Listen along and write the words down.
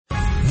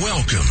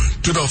Welcome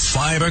to the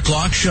 5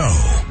 o'clock show.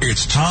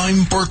 It's time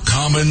for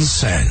Common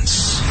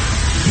Sense.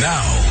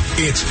 Now,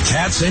 it's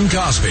Cats and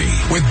Cosby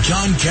with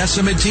John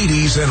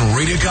Catsimatidis and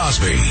Rita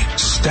Cosby,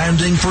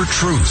 standing for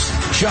truth,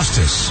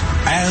 justice,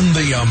 and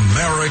the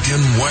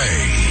American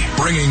way,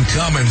 bringing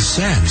common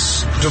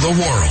sense to the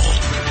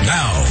world.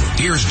 Now,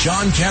 here's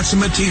John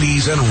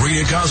Catsimatidis and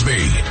Rita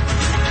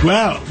Cosby.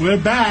 Well,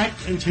 we're back,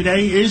 and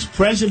today is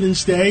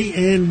President's Day,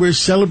 and we're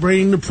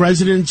celebrating the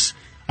presidents,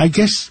 I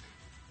guess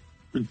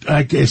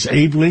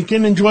Abe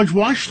Lincoln and George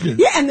Washington.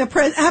 Yeah, and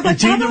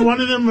it's either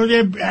one of them or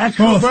their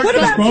actual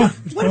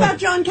birthdays. What about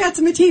John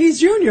Catsimatidis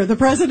Jr., the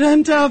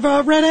president of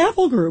Red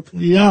Apple Group?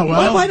 Yeah,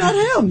 well, why not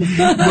him?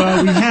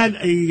 Well, we had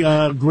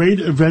a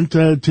great event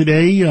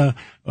today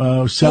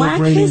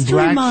celebrating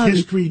Black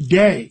History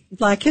Day.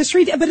 Black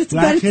History Day, but it's the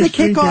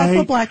kickoff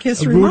of Black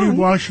History Month. Rudy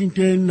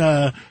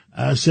Washington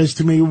says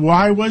to me,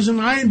 "Why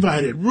wasn't I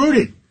invited?"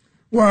 Rudy.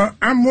 Well,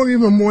 I'm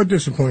even more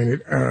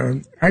disappointed.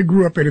 I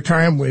grew up at a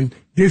time when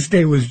this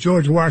day was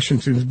George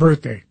Washington's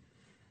birthday.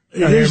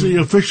 It is the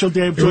official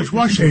day of George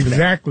Washington.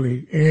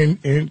 Exactly.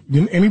 And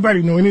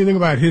anybody know anything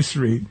about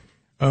history,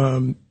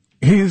 he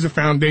is the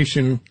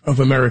foundation of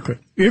America.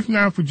 If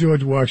not for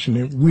George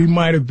Washington, we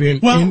might have been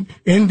in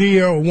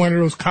India or one of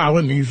those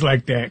colonies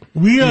like that.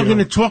 We are going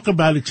to talk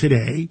about it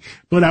today,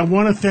 but I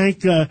want to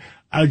thank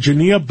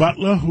Jania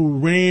Butler, who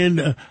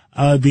ran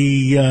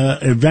the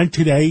event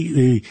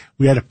today.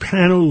 We had a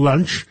panel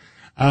lunch,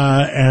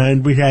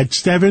 and we had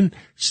Stephen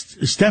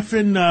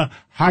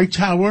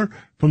Hightower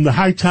from the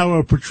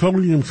Hightower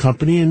Petroleum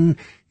Company, and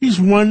he's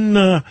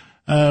one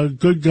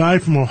good guy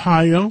from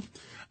Ohio.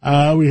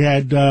 We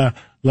had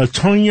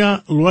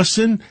LaTonya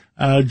Lawson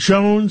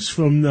Jones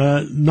from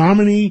the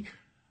Nominee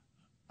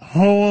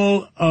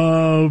Hall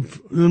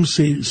of,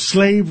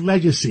 Slave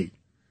Legacy.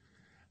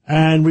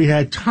 And we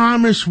had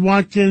Thomas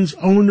Watkins,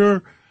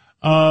 owner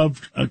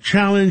of a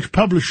Challenge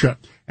Publisher.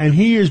 And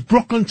he is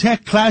Brooklyn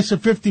Tech class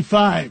of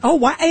 55. Oh,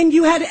 wow. And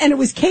it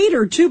was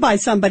catered too by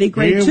somebody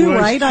great too,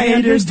 right? I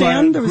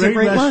understand. There was a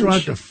great restaurant.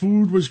 Lunch. The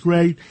food was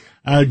great.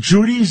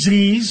 Judy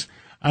Z's,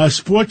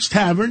 Sports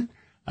Tavern,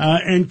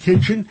 and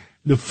Kitchen.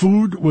 The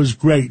food was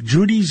great.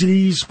 Judy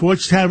Z's,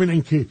 Sports Tavern,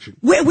 and Kitchen.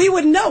 We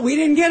wouldn't know. We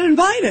didn't get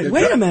invited.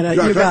 Wait a minute,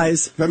 you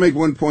guys. Can I make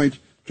one point?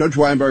 Judge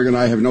Weinberg and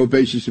I have no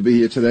basis to be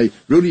here today.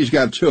 Rudy's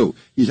got two.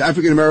 He's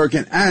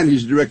African-American, and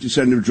he's a direct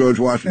descendant of George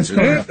Washington.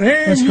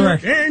 That's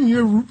correct. And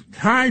you're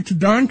tied to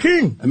Don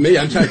King. And me,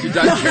 I'm tied to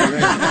Don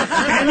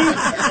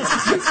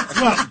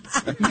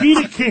King.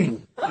 Peter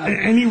King.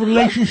 Any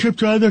relationship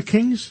to other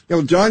kings? Yeah,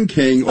 well, Don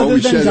King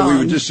always said that we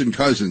were distant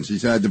cousins.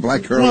 He's had the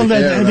black curly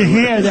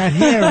hair. That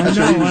hair, I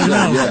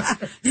know. Yeah.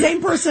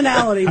 Same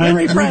personality,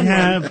 very friendly.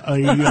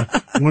 We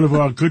have one of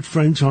our good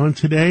friends on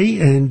today,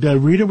 and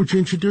Rita, would you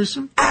introduce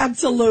him?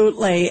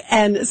 Absolutely,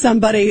 and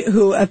somebody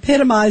who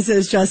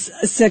epitomizes just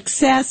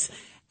success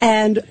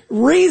and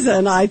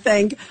reason, I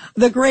think.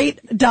 The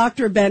great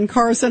Dr. Ben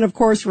Carson, of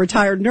course,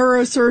 retired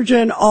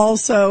neurosurgeon,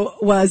 also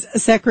was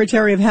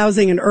Secretary of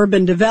Housing and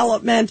Urban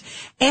Development,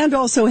 and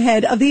also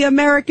head of the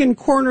American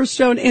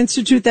Cornerstone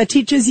Institute that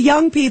teaches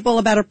young people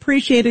about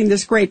appreciating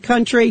this great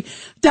country.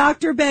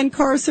 Dr. Ben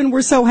Carson,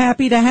 we're so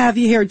happy to have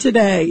you here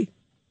today.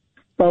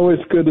 Always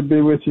good to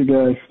be with you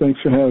guys. Thanks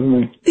for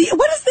having me.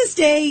 What does this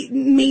day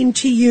mean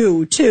to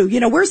you, too? You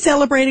know, we're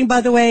celebrating,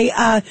 by the way,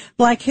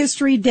 Black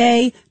History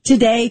Day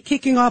today,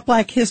 kicking off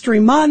Black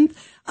History Month.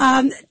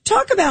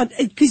 Talk about,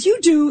 because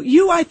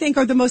you, I think,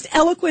 are the most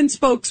eloquent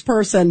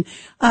spokesperson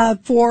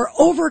for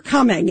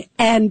overcoming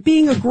and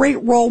being a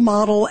great role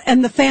model,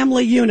 and the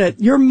family unit.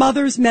 Your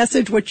mother's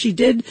message, what she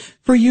did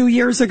for you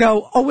years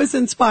ago, always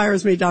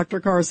inspires me, Dr.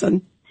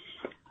 Carson.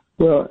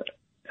 Well,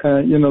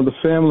 the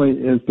family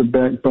is the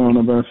backbone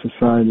of our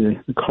society,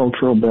 the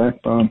cultural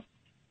backbone,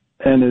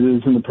 and it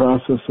is in the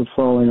process of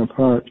falling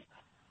apart.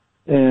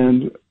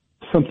 And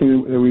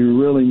something that we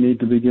really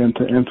need to begin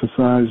to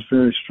emphasize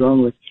very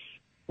strongly.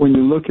 When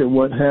you look at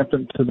what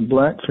happened to the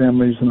black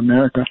families in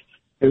America,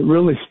 it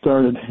really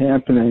started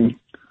happening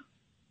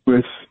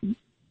with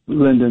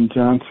Lyndon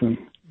Johnson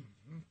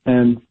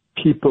and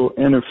people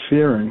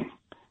interfering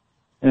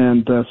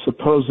and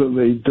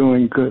supposedly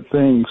doing good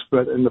things,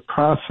 but in the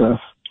process,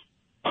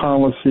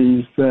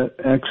 policies that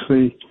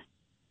actually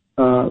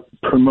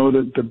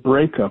promoted the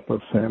breakup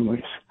of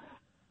families.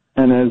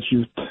 And as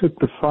you took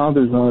the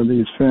fathers out of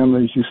these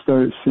families, you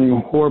started seeing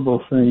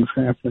horrible things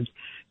happen.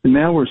 And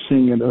now we're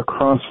seeing it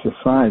across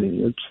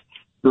society. It's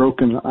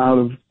broken out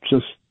of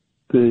just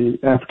the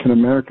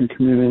African-American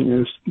community.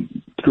 It's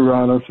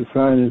throughout our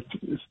society.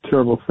 It's a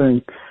terrible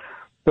thing.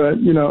 But,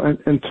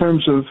 in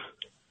terms of,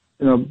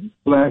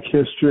 black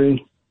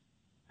history,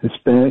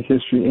 Hispanic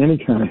history, any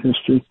kind of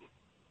history,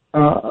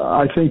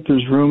 I think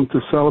there's room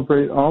to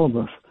celebrate all of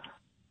us.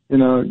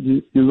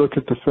 You look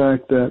at the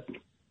fact that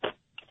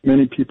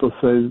many people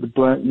say the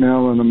black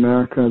male in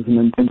America is an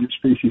endangered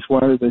species. Why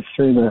do they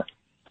say that?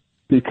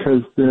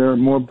 Because there are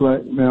more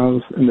black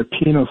males in the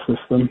penal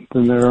system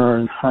than there are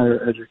in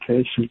higher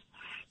education,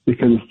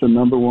 because it's the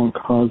number one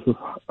cause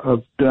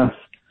of death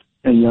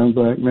in young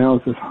black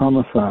males is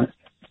homicide.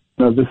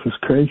 no, this is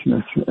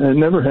craziness. It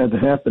never had to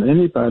happen.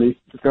 Anybody,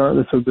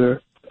 regardless of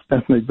their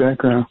ethnic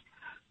background,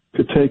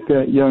 could take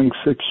that young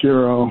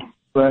 6-year-old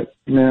black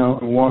male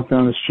and walk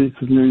down the streets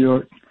of New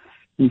York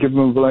and give him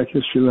a black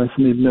history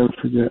lesson he'd never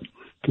forget.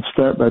 Could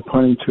start by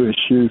pointing to his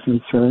shoes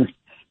and say,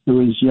 it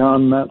was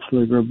Jan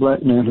Matzliger, a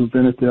black man who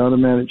invented the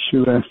automatic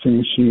shoe lasting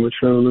machine, which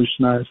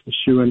revolutionized the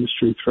shoe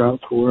industry throughout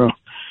the world.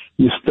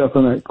 You step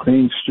on that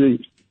clean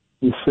street,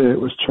 you say it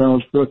was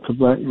Charles Brooks, a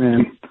black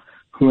man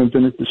who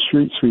invented the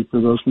street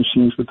sweeper, those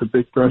machines with the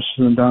big brushes,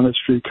 and down the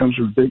street comes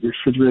a big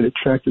refrigerated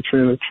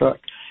tractor-trailer truck.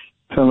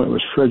 Tell them it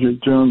was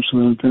Frederick Jones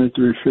who invented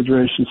the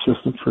refrigeration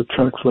system for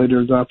trucks,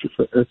 later adopted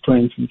for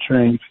airplanes and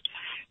trains.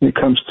 And it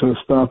comes to a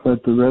stop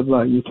at the red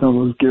light. You tell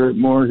them it was Garrett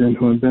Morgan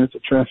who invented the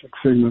traffic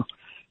signal,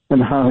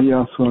 and how he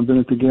also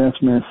invented the gas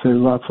mask, saved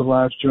lots of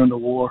lives during the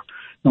war.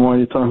 And while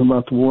you're talking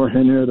about the war,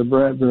 Henrietta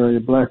Bradbury, a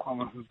black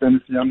woman who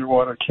invented the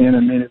underwater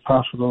cannon, made it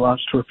possible to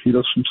launch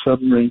torpedoes from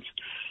submarines.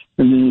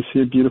 And then you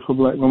see a beautiful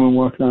black woman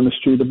walking down the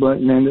street. A black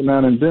man did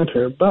not invent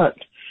her, but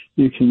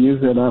you can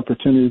use that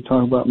opportunity to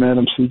talk about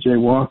Madam C.J.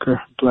 Walker,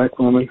 a black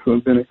woman who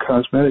invented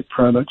cosmetic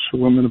products for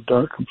women of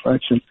dark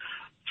complexion.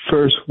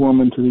 First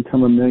woman to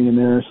become a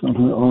millionaire on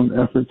her own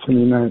efforts in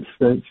the United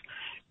States.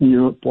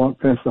 You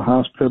walk past the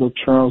hospital,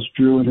 Charles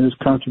Drew and his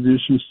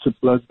contributions to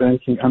blood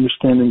banking,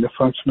 understanding the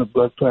function of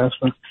blood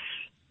plasma.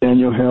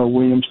 Daniel Hale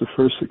Williams, the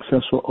first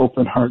successful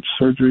open heart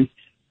surgery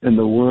in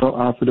the world,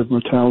 operative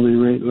mortality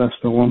rate less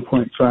than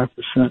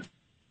 1.5%.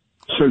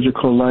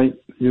 Surgical light,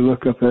 you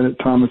look up at it,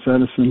 Thomas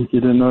Edison, you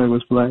didn't know he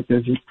was black,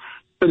 did you?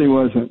 But he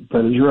wasn't.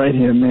 But his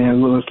right-hand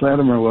man, Lewis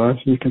Latimer, was.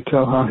 You can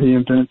tell how he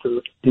invented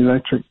the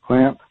electric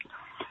lamp.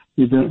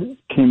 He then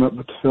came up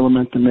with the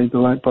filament that made the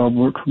light bulb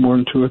work for more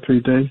than 2 or 3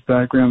 days.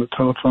 Diagrammed the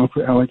telephone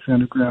for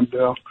Alexander Graham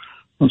Bell.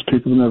 Most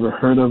people have never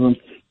heard of him.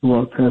 He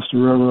walked past the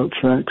railroad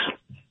tracks.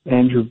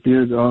 Andrew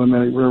Beard, the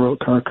automatic railroad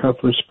car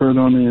coupler, spurred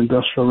on the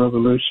Industrial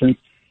Revolution.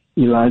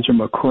 Elijah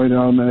McCoy, the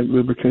automatic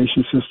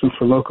lubrication system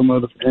for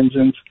locomotive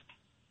engines.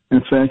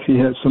 In fact, he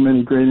had so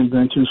many great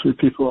inventions where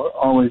people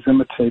always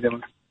imitate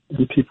him.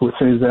 And people would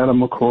say, is that a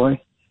McCoy?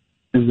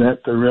 Is that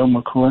the real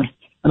McCoy?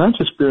 And I'm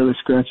just barely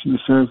scratching the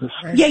surface.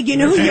 Yeah, you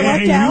know who you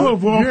left out? You,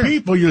 of all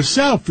people,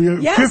 yourself,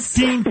 your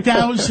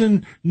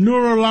 15,000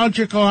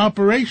 neurological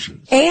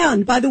operations.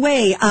 And, by the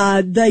way,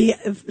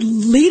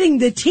 leading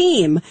the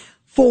team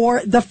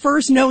for the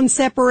first known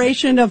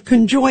separation of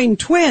conjoined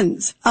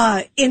twins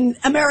in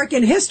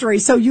American history.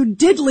 So you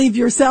did leave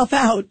yourself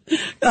out,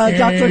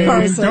 Dr.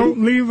 Carson.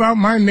 Don't leave out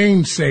my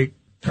namesake,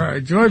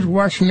 George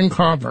Washington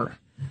Carver.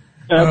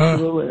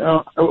 Absolutely.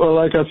 Well,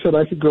 like I said,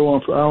 I could go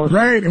on for hours.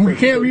 Right, and we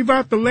can't leave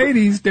out the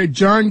ladies that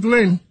John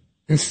Glenn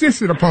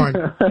insisted upon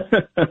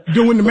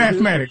doing the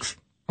mathematics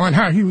on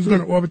how he was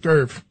going to orbit the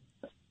Earth.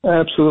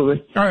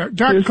 Absolutely.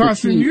 Dr.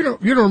 Carson, you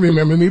don't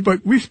remember me,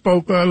 but we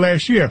spoke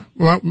last year,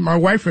 my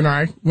wife and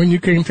I, when you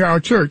came to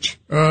our church,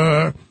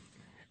 Dr.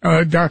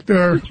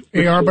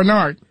 A.R.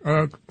 Bernard,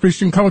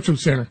 Christian Cultural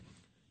Center,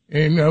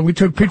 and we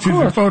took pictures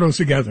and photos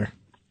together.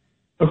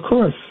 Of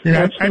course.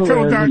 Yeah, I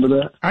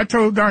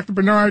told Dr.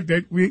 Bernard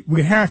that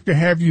we have to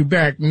have you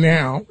back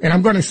now, and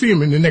I'm going to see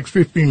him in the next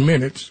 15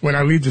 minutes when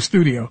I leave the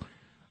studio.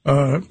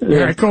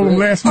 I told him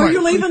last month. Are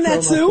you leaving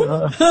that soon?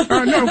 No,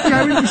 when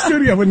I leave the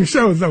studio when the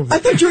show is over. I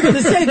thought you were going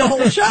to say the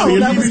whole show. Are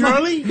you leaving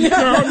early? No,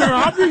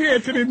 I'll be here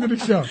to the end of the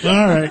show.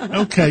 All right,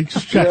 okay,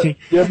 just checking.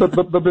 Yeah, but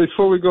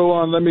before we go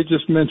on, let me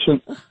just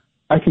mention,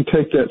 I can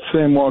take that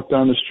same walk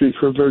down the street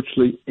for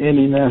virtually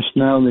any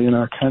nationality in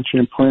our country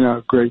and point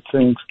out great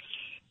things.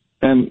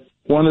 And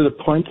one of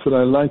the points that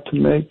I like to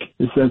make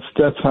is that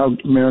that's how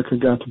America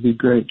got to be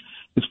great.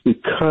 It's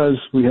because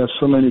we have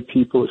so many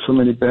people with so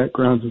many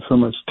backgrounds and so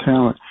much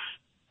talent.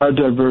 Our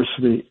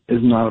diversity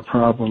is not a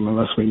problem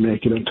unless we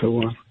make it into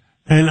one.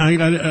 And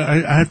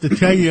I have to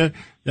tell you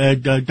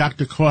that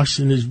Dr.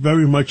 Carson is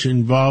very much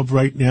involved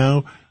right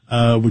now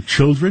with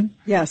children.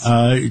 Yes.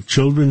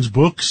 Children's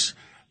books.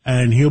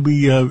 And he'll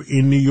be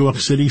in New York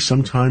City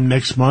sometime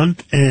next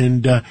month.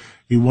 And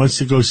he wants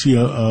to go see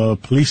a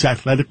police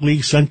athletic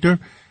league center.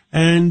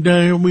 And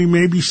we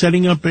may be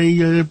setting up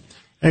a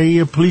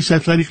police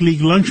athletic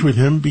league lunch with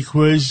him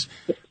because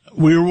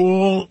we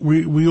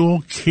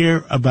all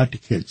care about the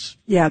kids.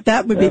 Yeah,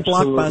 that would be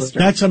Absolutely. Blockbuster.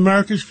 That's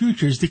America's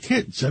future, is the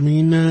kids. I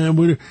mean,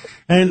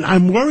 and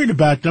I'm worried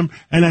about them.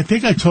 And I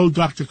think I told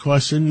Dr.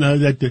 Carson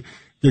that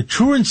the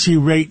truancy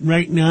rate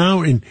right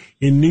now in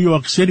New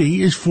York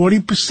City is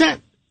 40%.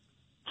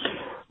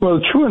 Well,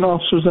 the truant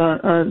officers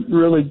aren't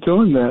really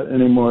doing that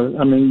anymore.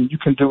 I mean, you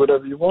can do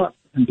whatever you want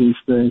in these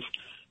days.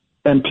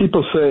 And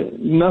people say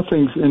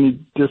nothing's any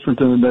different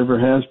than it ever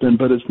has been,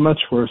 but it's much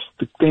worse.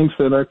 The things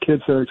that our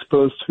kids are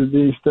exposed to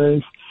these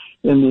days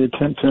in the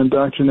attempt to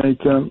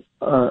indoctrinate them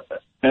are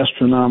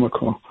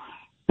astronomical.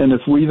 And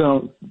if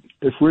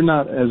we're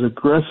not as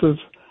aggressive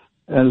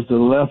as the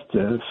left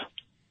is,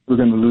 we're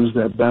going to lose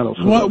that battle.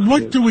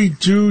 What do we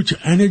do to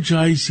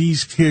energize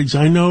these kids?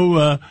 I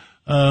know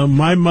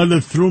my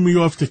mother threw me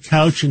off the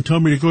couch and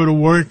told me to go to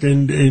work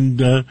and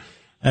go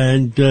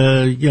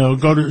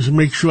to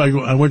make sure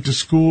I went to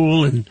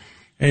school and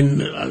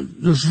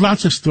there's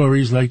lots of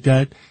stories like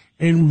that.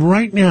 And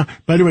right now,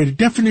 by the way, the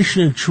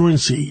definition of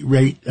truancy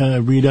rate,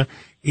 Rita,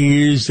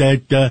 is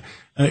that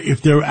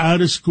if they're out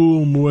of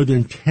school more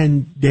than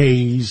 10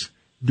 days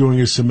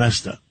during a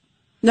semester.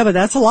 No, but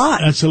that's a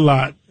lot. That's a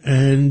lot.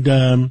 And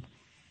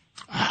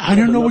I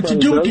don't know what to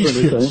do with these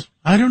kids.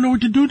 I don't know what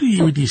to do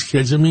with these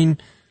kids. I mean,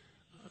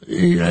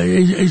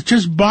 it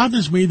just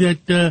bothers me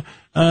that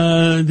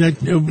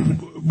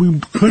we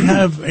could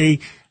have a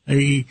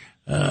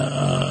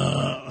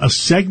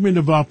segment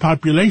of our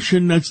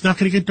population that's not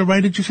going to get the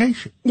right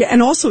education. Yeah,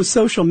 and also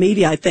social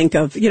media, I think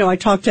of. I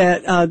talked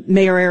to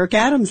Mayor Eric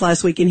Adams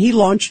last week, and he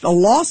launched a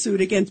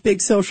lawsuit against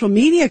big social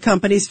media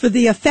companies for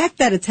the effect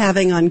that it's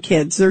having on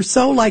kids. They're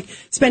so,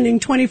 spending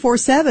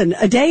 24/7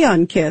 a day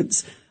on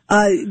kids.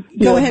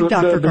 Go ahead,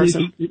 Dr.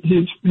 Carson.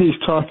 He's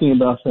talking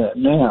about that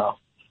now,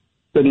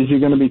 but is he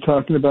going to be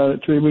talking about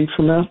it 3 weeks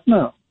from now?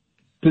 No.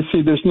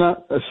 See, there's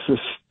not a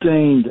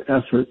sustained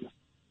effort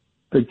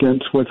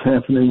against what's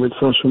happening with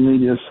social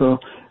media. So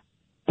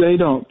they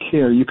don't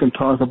care. You can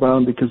talk about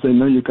them because they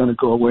know you're going to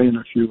go away in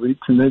a few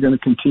weeks, and they're going to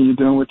continue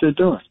doing what they're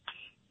doing.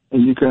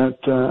 And you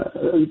got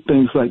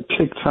things like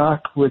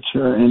TikTok, which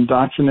are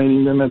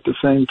indoctrinating them at the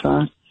same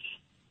time.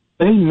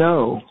 They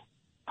know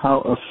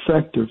how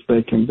effective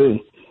they can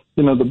be.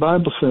 The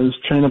Bible says,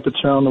 train up a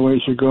child in the way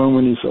he should go, and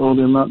when he's old,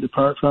 he'll not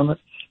depart from it.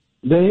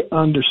 They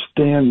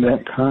understand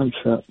that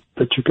concept,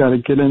 that you got to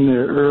get in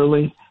there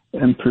early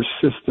and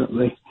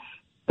persistently.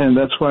 And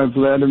that's why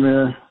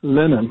Vladimir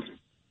Lenin,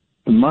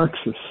 the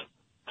Marxist,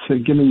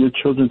 said, give me your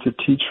children to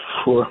teach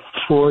for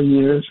 4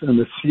 years, and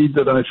the seed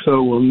that I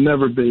sow will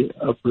never be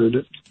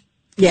uprooted.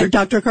 Yeah,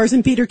 Dr.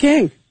 Carson Peter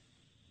King.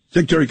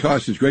 Secretary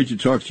Carson, it's great to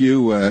talk to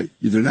you.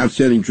 You did an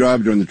outstanding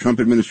job during the Trump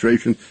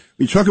administration.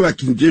 We talk about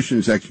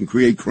conditions that can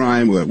create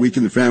crime or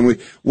weaken the family.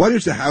 What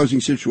is the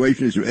housing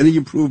situation? Is there any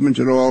improvement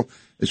at all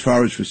as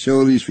far as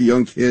facilities for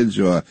young kids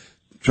or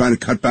trying to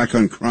cut back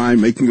on crime,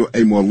 making it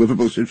a more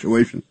livable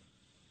situation?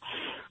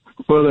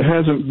 Well, there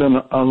hasn't been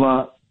a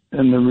lot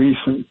in the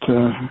recent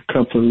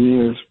couple of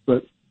years,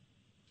 but,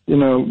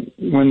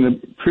 when the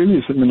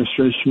previous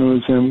administration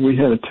was in, we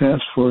had a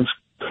task force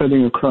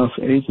cutting across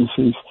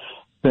agencies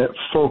that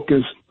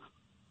focused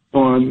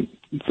on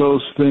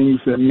those things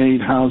that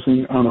made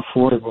housing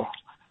unaffordable.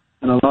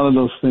 And a lot of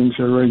those things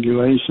are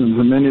regulations,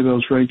 and many of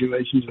those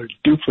regulations are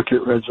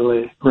duplicate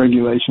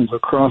regulations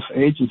across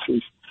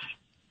agencies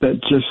that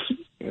just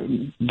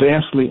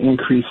vastly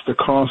increase the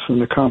costs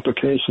and the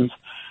complications.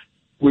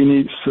 We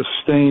need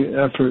sustained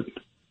effort,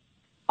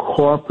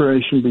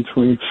 cooperation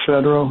between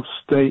federal,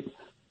 state,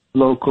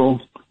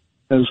 local,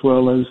 as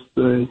well as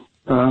the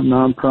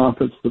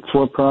nonprofits, the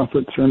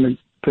for-profits, and the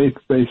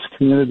faith-based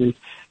community.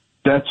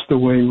 That's the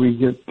way we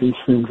get these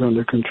things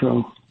under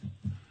control.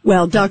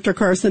 Well, Dr.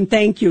 Carson,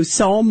 thank you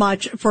so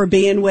much for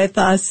being with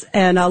us,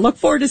 and I look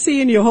forward to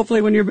seeing you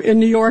hopefully when you're in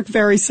New York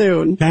very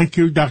soon. Thank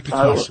you, Dr.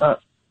 Carson.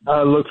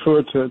 I look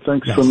forward to it.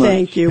 Thanks so much.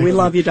 Thank you. We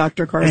love you,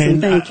 Dr.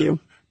 Carson. Thank you.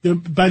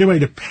 By the way,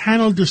 the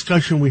panel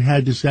discussion we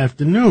had this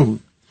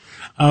afternoon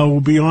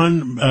will be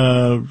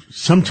on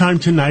sometime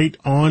tonight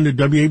on the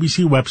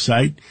WABC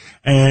website,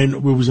 and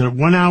it was a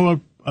 1 hour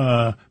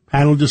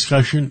panel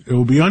discussion. It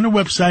will be on the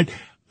website,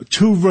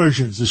 2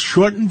 versions, the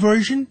shortened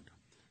version,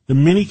 the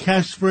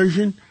minicast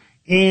version,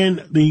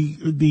 and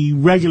the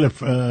regular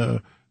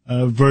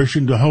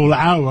version, the whole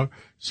hour.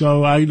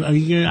 So I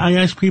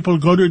ask people to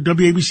go to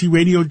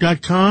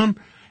WABCradio.com,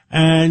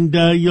 and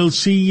you'll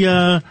see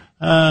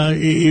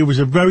it was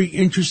a very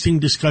interesting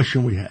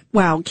discussion we had.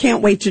 Wow,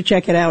 can't wait to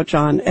check it out,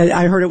 John.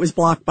 I heard it was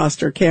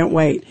blockbuster. Can't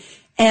wait.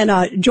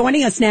 And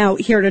joining us now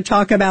here to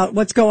talk about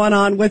what's going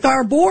on with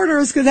our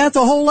borders, because that's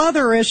a whole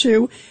other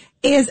issue,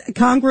 is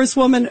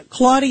Congresswoman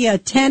Claudia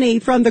Tenney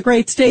from the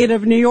great state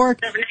of New York.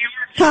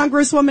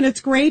 Congresswoman, it's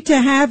great to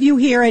have you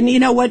here. And you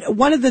know what?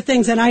 One of the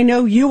things, and I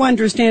know you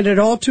understand it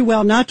all too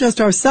well, not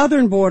just our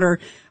southern border,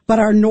 but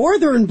our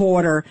northern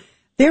border,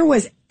 there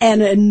was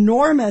an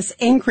enormous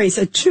increase,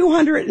 a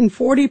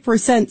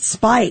 240%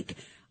 spike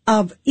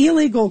of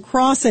illegal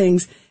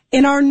crossings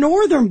in our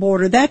northern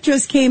border. That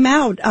just came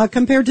out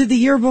compared to the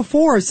year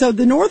before. So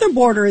the northern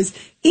border is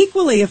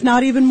equally, if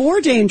not even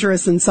more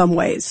dangerous in some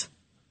ways.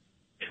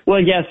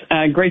 Well, yes,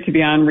 great to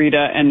be on,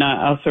 Rita, and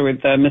also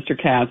with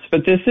Mr. Katz.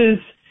 But this is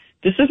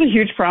a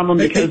huge problem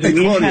because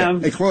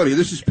Hey, Claudia,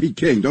 this is Pete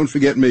King. Don't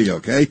forget me,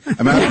 okay?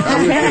 I'm out of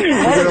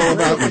forget all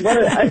about me.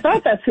 I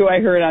thought that's who I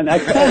heard on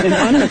that. An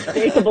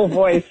unmistakable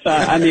voice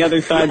on the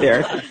other side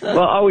there.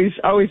 Well, always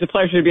a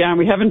pleasure to be on.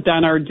 We haven't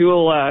done our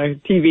dual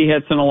TV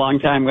hits in a long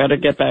time. We got to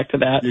get back to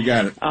that. You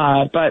got it.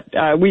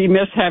 But we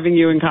miss having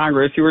you in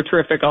Congress. You were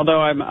terrific,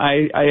 although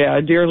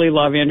I dearly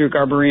love Andrew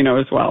Garbarino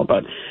as well.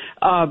 But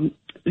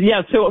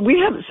yeah, so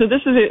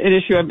this is an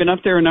issue. I've been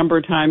up there a number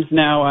of times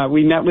now.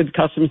 We met with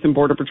Customs and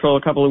Border Patrol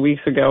a couple of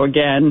weeks ago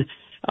again.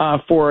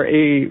 for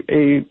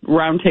a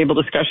roundtable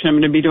discussion. I'm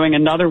going to be doing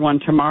another one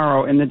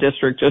tomorrow in the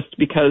district just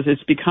because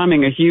it's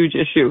becoming a huge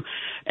issue.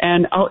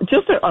 And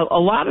just a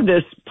lot of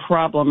this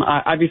problem,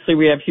 obviously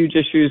we have huge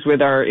issues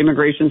with our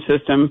immigration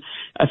system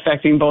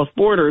affecting both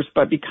borders,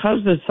 but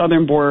because the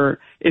southern border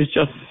is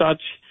just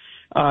such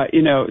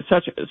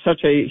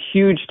a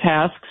huge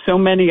task, so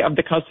many of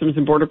the Customs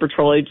and Border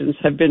Patrol agents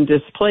have been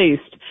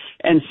displaced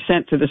and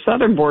sent to the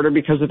southern border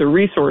because of the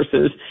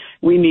resources.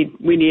 We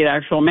need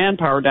actual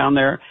manpower down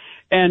there.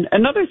 And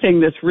another thing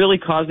that's really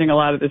causing a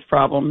lot of this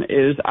problem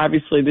is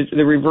obviously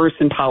the reverse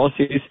in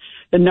policies.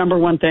 The number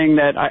one thing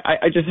that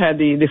I just had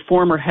the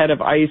former head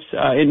of ICE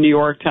in New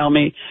York tell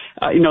me,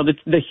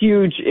 the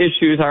huge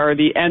issues are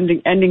the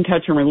ending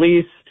catch and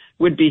release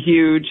would be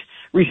huge.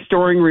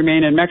 Restoring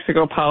remain in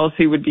Mexico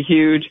policy would be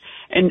huge.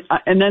 And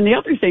then the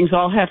other things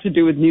all have to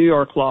do with New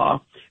York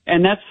law.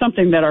 And that's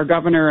something that our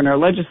governor and our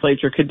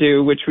legislature could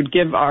do, which would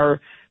give our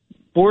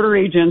border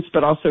agents,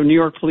 but also New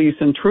York police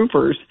and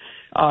troopers,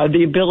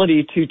 the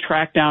ability to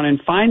track down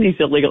and find these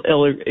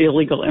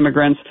illegal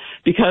immigrants,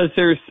 because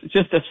there's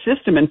just a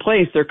system in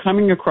place. They're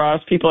coming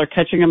across. People are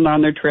catching them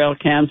on their trail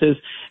cams,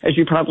 as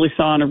you probably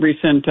saw in a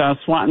recent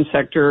Swanton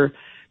sector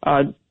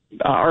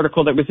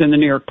article that was in the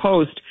New York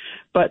Post.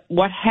 But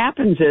what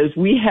happens is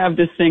we have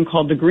this thing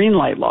called the green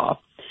light law,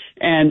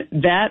 and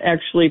that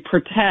actually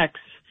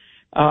protects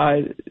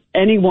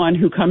anyone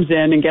who comes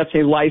in and gets a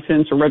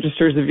license or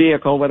registers a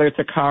vehicle, whether it's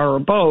a car or a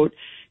boat,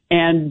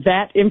 and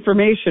that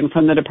information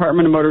from the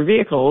Department of Motor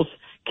Vehicles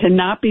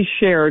cannot be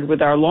shared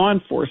with our law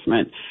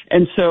enforcement.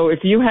 And so if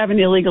you have an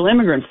illegal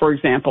immigrant, for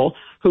example,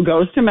 who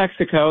goes to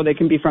Mexico, they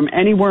can be from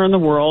anywhere in the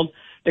world,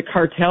 the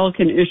cartel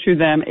can issue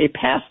them a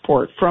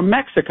passport from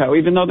Mexico,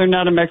 even though they're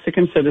not a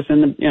Mexican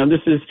citizen.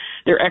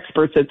 They're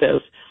experts at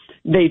this.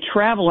 They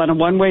travel on a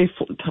one-way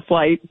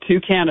flight to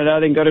Canada.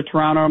 They can go to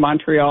Toronto or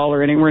Montreal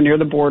or anywhere near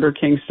the border,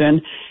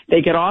 Kingston. They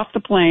get off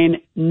the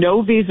plane,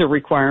 no visa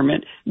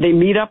requirement. They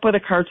meet up with a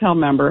cartel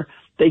member.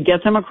 They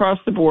get them across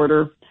the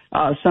border,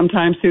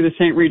 sometimes through the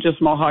St. Regis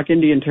Mohawk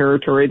Indian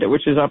Territory,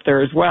 which is up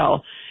there as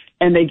well.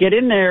 And they get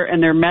in there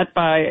and they're met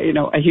by,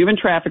 a human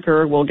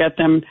trafficker will get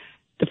them.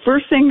 The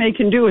first thing they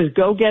can do is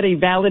go get a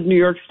valid New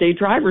York State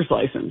driver's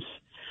license.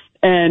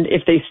 And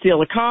if they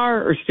steal a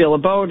car or steal a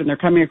boat and they're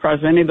coming across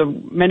many of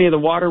the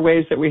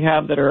waterways that we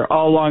have that are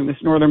all along this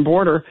northern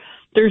border,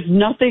 there's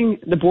nothing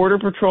the Border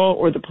Patrol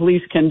or the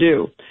police can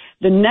do.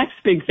 The next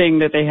big thing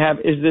that they have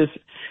is this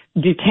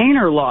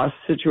detainer law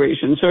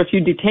situation. So if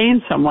you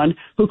detain someone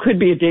who could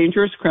be a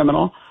dangerous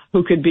criminal,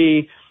 who could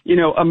be,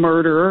 a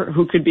murderer,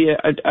 who could be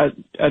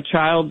a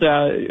child,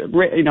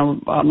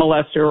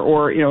 molester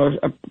or,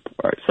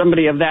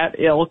 somebody of that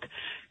ilk,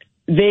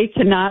 they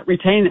cannot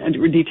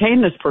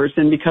detain this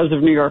person because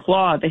of New York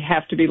law. They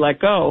have to be let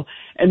go.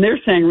 And they're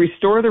saying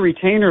restore the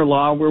retainer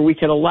law where we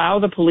could allow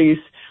the police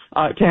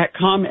to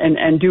come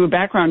and do a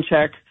background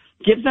check,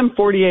 give them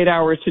 48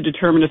 hours to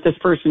determine if this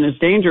person is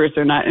dangerous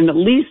or not, and at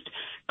least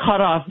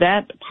cut off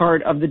that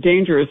part of the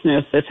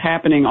dangerousness that's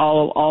happening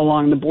all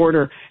along the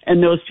border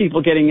and those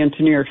people getting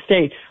into New York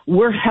State.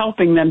 We're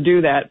helping them do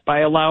that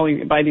by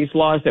these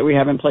laws that we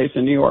have in place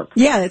in New York.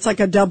 Yeah, it's like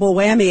a double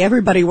whammy.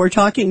 Everybody, we're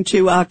talking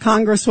to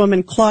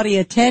Congresswoman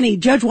Claudia Tenney.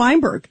 Judge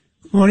Weinberg.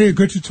 Claudia,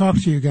 good to talk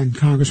to you again,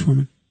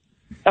 Congresswoman.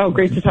 Oh,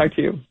 great to talk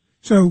to you.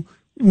 So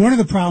one of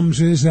the problems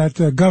is that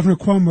Governor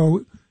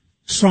Cuomo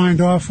signed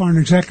off on an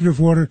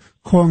executive order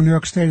calling New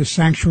York State a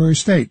sanctuary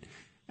state.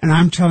 And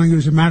I'm telling you,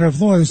 as a matter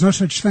of law, there's no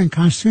such thing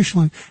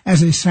constitutionally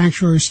as a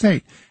sanctuary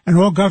state. And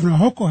all Governor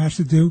Hochul has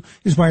to do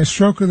is, by a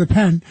stroke of the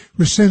pen,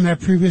 rescind that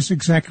previous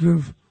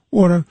executive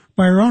order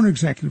by her own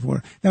executive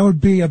order. That would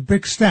be a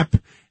big step,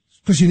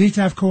 because you need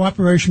to have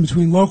cooperation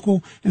between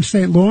local and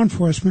state law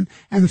enforcement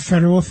and the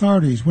federal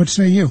authorities. What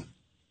say you?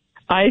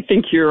 I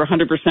think you're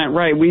 100%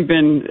 right. We've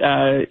been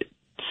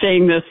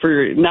saying this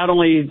for not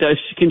only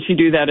can she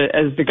do that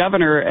as the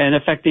governor and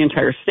affect the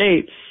entire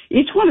state,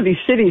 each one of these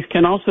cities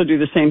can also do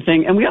the same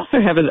thing. And we also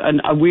have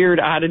a weird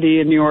oddity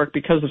in New York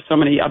because of so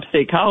many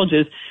upstate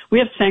colleges. We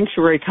have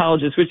sanctuary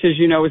colleges, which, as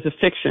you know, is a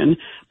fiction,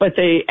 but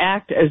they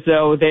act as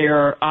though they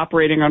are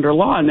operating under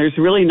law. And there's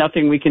really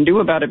nothing we can do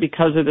about it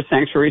because of the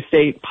sanctuary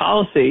state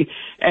policy.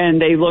 And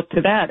they look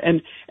to that.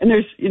 And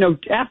there's,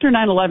 after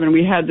 9/11,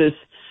 we had this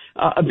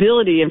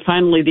ability and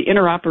finally the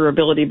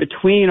interoperability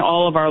between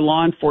all of our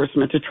law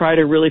enforcement to try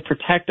to really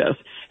protect us.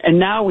 And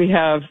now we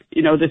have,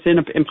 this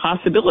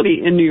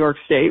impossibility in New York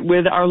State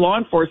with our law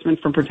enforcement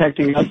from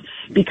protecting us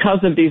because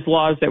of these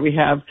laws that we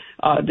have,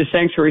 the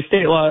sanctuary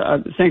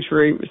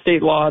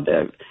state law,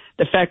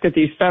 the fact that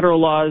these federal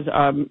laws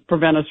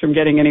prevent us from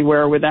getting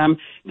anywhere with them,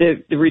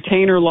 the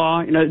retainer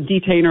law,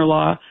 detainer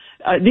law.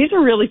 These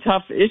are really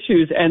tough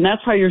issues, and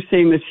that's why you're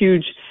seeing this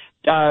huge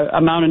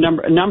amount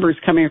of numbers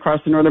coming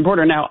across the northern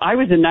border. Now, I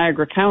was in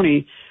Niagara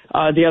County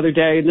the other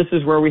day, and this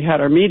is where we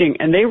had our meeting,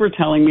 and they were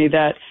telling me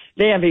that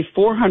they have a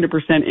 400%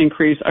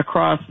 increase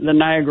across the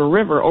Niagara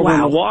River over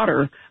in the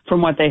water from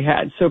what they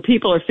had. So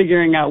people are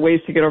figuring out ways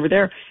to get over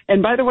there.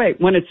 And by the way,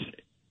 when it's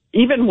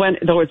even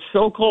though it's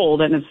so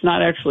cold and it's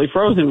not actually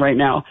frozen right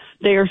now,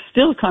 they are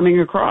still coming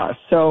across.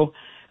 So,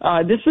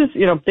 this is,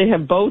 they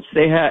have boats,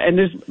 and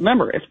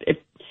remember,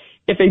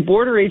 if a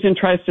border agent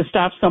tries to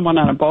stop someone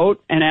on a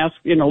boat and ask,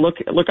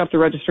 look up the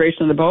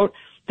registration of the boat,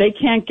 they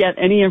can't get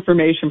any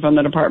information from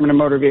the Department of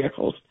Motor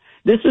Vehicles.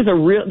 This is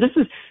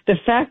the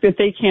fact that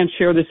they can't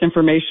share this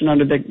information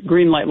under the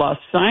green light law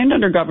signed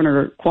under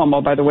Governor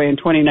Cuomo, by the way, in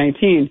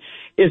 2019,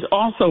 is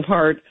also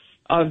part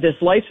of this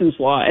license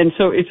law. And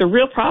so it's a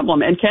real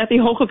problem. And Kathy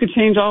Hochul could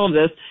change all of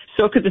this.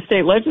 So could the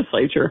state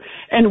legislature.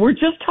 And we're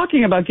just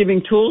talking about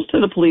giving tools to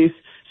the police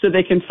so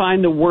they can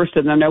find the worst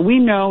of them. Now, we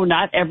know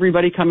not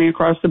everybody coming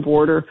across the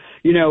border,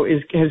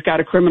 has got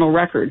a criminal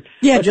record.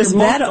 Yeah, but just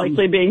they're most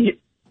likely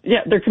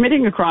they're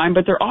committing a crime,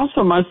 but they're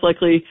also most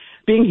likely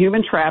being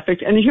human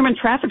trafficked. And the human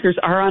traffickers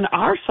are on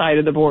our side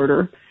of the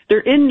border.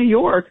 They're in New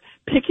York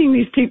picking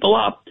these people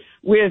up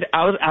with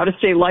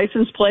out-of-state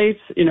license plates,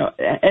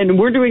 and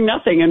we're doing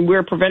nothing, and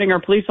we're preventing our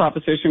police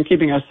officers from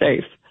keeping us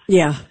safe.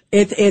 Yeah,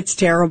 it's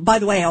terrible. By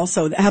the way,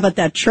 also, how about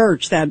that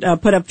church that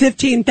put up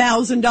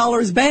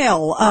 $15,000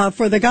 bail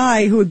for the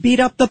guy who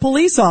beat up the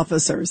police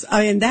officers?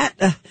 I mean,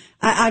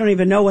 I don't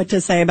even know what to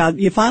say about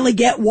it. You finally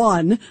get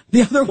one,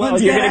 the other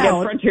ones get out. Well, you're going to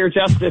get frontier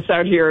justice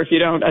out here if you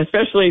don't,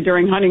 especially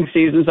during hunting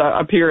seasons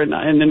up here in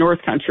the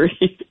North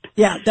Country.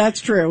 Yeah,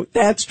 that's true.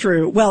 That's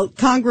true. Well,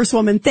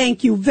 Congresswoman,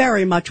 thank you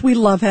very much. We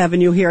love having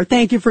you here.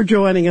 Thank you for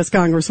joining us,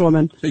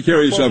 Congresswoman. Take care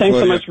of yourself, thanks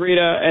Claudia. so much,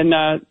 Rita,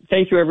 and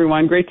thank you,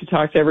 everyone. Great to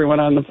talk to everyone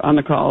on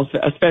the calls,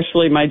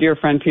 especially my dear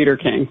friend Peter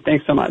King.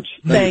 Thanks so much.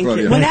 Thank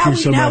you. Well,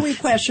 now we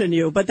question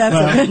you, but that's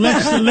okay.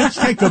 Let's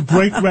take a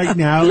break right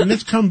now, and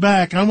let's come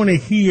back. I want to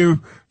hear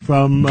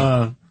from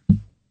our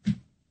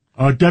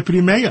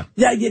deputy mayor.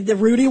 Yeah, the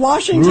Rudy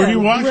Washington.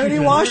 Rudy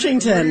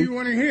Washington. What do you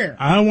want to hear?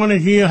 I want to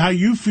hear how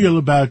you feel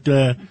about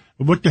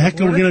what the heck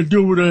are we going to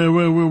do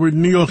with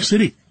New York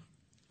City.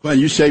 Well,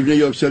 you saved New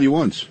York City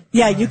once.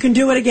 Yeah, you can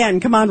do it again.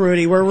 Come on,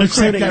 Rudy. We're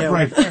recruiting you.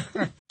 Right.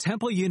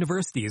 Temple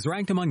University is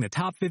ranked among the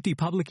top 50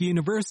 public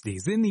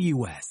universities in the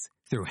U.S.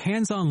 Through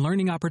hands-on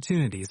learning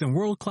opportunities and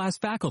world-class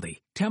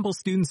faculty, Temple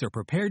students are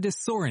prepared to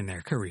soar in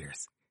their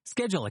careers.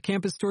 Schedule a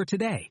campus tour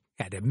today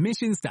at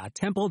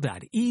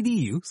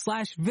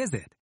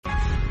admissions.temple.edu/visit.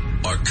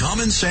 A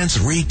common sense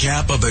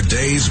recap of the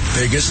day's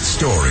biggest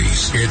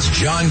stories. It's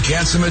John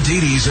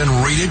Catsimatidis and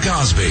Rita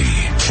Cosby.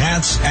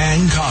 Cats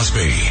and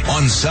Cosby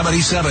on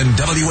 77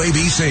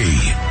 WABC.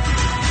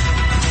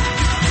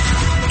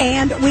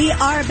 And we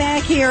are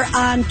back here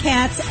on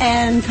Cats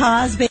and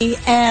Cosby,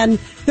 and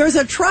there's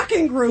a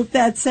trucking group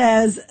that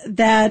says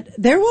that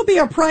there will be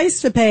a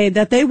price to pay,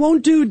 that they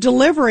won't do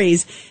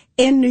deliveries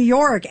in New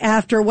York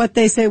after what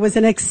they say was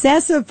an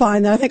excessive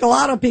fine that I think a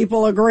lot of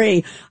people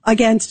agree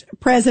against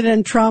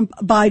President Trump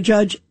by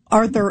Judge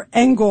Arthur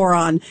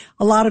Engoron.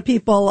 A lot of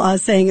people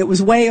saying it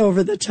was way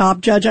over the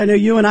top. Judge, I know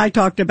you and I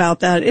talked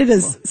about that. It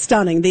is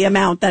stunning, the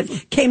amount that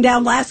came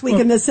down last week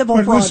in the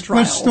civil fraud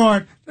trial. Let's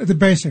start at the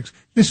basics.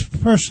 This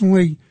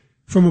personally,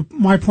 from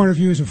my point of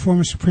view as a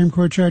former Supreme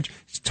Court judge,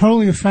 it's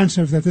totally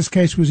offensive that this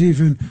case was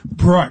even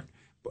brought.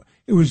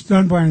 It was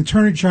done by an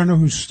attorney general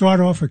who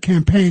started off a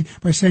campaign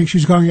by saying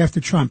she's going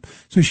after Trump.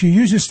 So she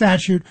used a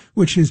statute,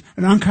 which is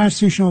an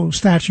unconstitutional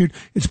statute.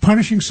 It's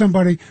punishing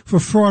somebody for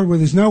fraud where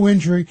there's no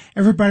injury.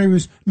 Everybody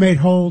was made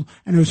whole,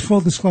 and there was full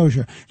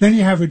disclosure. Then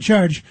you have a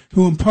judge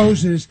who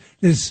imposes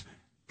this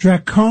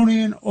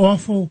draconian,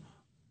 awful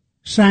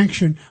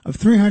sanction of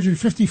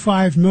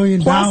 $355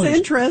 million. Plus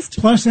interest.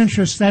 Plus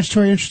interest,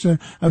 statutory interest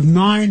of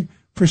 9%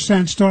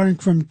 starting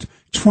from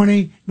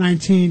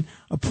 2019,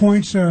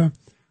 appoints a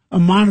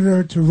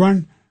monitor to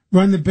run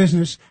the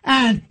business,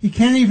 and he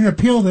can't even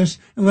appeal this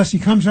unless he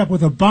comes up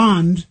with a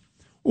bond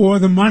or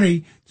the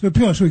money to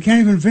appeal. So he can't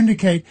even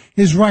vindicate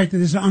his right that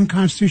this is an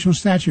unconstitutional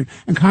statute.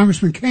 And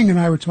Congressman King and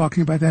I were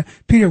talking about that.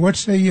 Peter, what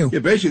say you? Yeah,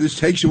 basically this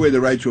takes away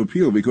the right to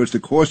appeal because the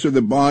cost of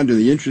the bond and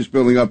the interest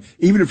building up,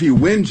 even if he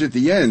wins at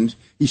the end,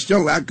 he's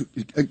still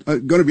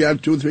going to be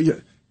out 2 or 3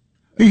 years.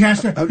 He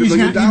has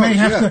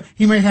to.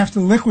 He may have to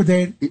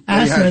liquidate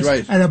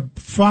assets at a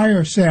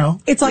fire sale.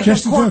 It's like a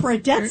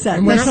corporate debt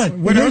set. That's right.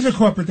 It is a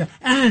corporate debt.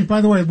 And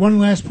by the way, one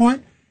last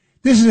point: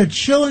 this is a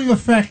chilling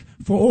effect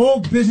for all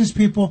business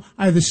people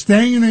either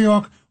staying in New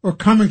York or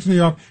coming to New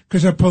York,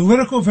 because a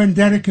political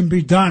vendetta can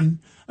be done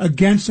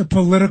against a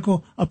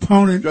political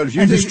opponent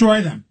and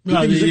destroy them.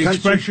 No, the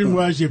expression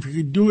was, if you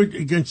could do it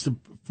against the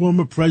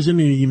former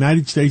president of the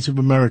United States of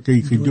America,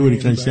 you could do it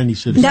against any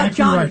citizen. Now,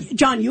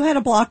 John, you had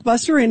a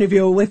blockbuster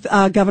interview with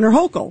Governor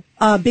Hochul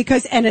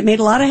and it made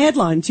a lot of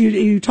headlines.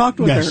 You talked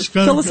with her.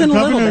 Fill us in a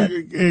little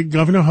bit.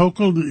 Governor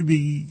Hochul,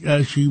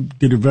 she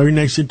did a very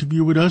nice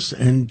interview with us,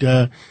 and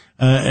the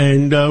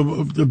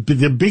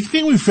big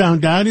thing we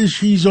found out is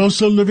she's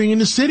also living in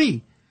the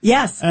city.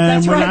 Yes,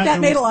 that's right.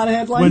 That made a lot of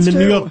headlines, When the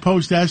New York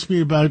Post asked me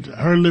about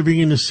her living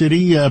in the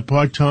city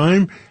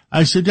part-time,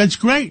 I said, that's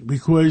great,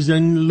 because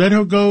then let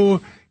her go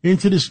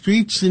into the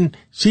streets and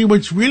see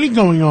what's really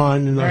going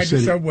on in our city.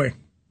 Ride the subway.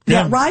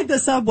 Yeah, ride the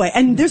subway.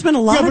 And there's been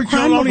a lot of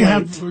crime.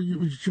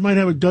 She might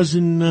have a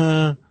dozen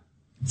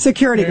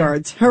security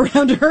guards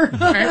around her.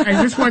 I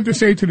just wanted to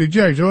say to the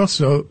judge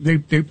also, they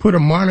put a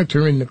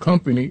monitor in the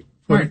company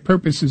for the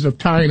purposes of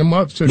tying them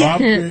up. So they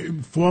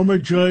can't. Former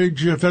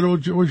judge, federal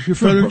judge?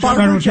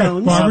 Barbara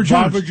Jones.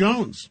 Barbara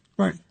Jones.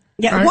 Right.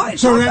 Yeah, Right.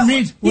 So that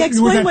means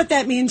explain what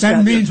that means. That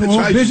Judge. means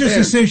all business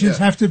decisions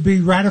have to be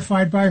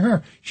ratified by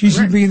her. She's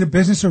going to be in the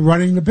business of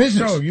running the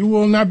business. So you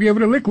will not be able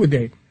to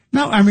liquidate.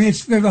 No, I mean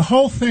the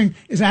whole thing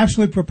is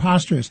absolutely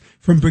preposterous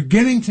from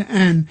beginning to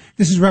end.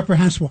 This is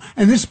reprehensible.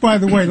 And this, by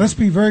the way, let's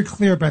be very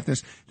clear about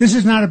this. This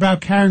is not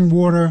about carrying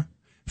water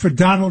for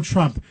Donald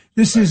Trump.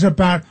 This is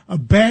about a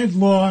bad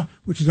law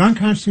which is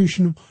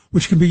unconstitutional,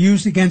 which can be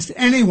used against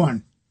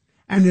anyone.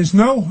 And there's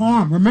no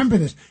harm. Remember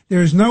this.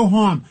 There is no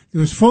harm. There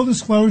was full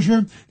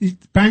disclosure. The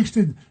banks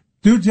did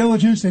due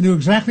diligence. They knew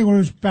exactly what it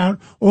was about.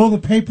 All the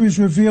papers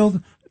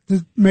revealed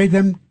that made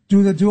them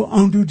do their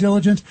own due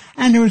diligence.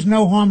 And there was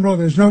no harm at all.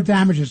 There's no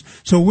damages.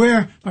 So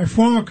where my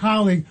former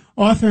colleague,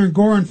 Arthur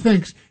Gorin,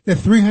 thinks that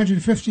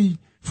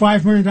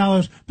 $355 million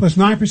plus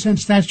 9%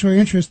 statutory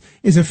interest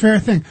is a fair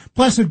thing.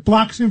 Plus it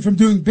blocks him from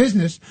doing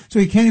business. So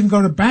he can't even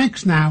go to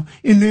banks now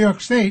in New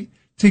York State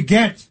to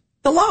get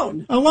the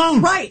loan. A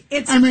loan. Right.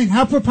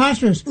 How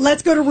preposterous.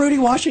 Let's go to Rudy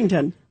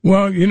Washington.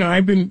 Well,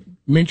 I've been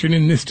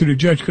mentioning this to the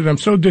judge because I'm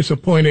so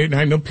disappointed.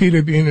 And I know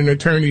Peter being an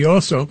attorney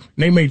also,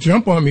 they may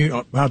jump on me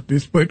about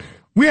this, but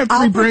we have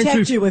three branches. I'll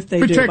protect you if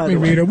they do, Protect by me, the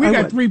way. Rita. We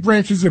got three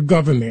branches of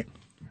government,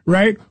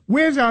 right?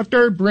 Where's our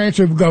third branch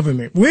of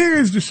government? Where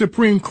is the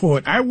Supreme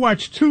Court? I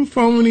watched two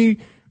phony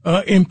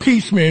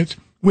impeachments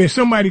where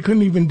somebody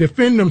couldn't even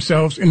defend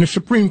themselves and the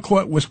Supreme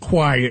Court was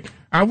quiet.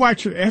 I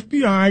watched the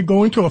FBI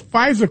go into a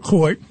FISA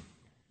court.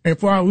 And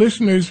for our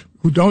listeners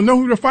who don't know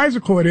who the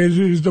FISA court is,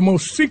 it is the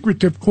most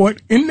secretive court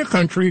in the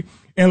country,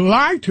 and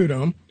lied to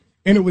them.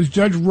 And it was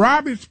Judge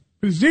Roberts'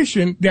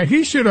 position that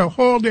he should have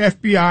hauled the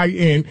FBI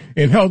in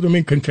and held them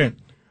in contempt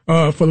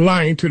for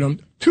lying to them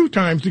 2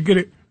 times to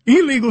get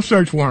illegal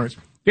search warrants.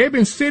 They've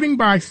been sitting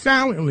by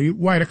silently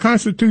while the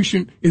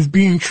Constitution is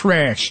being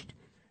trashed.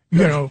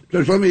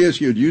 Judge, let me ask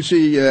you, do you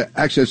see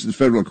access to the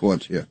federal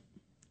courts here?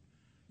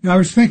 I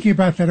was thinking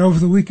about that over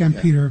the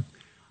weekend, Peter.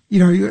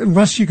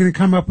 Unless you're going to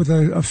come up with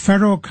a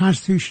federal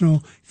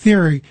constitutional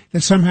theory that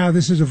somehow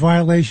this is a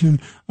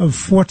violation of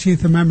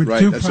 14th Amendment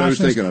due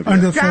process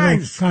under the federal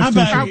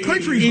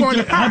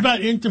Constitution. How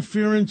about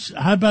interference?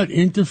 How about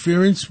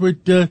interference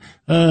with the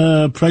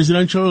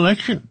presidential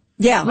election?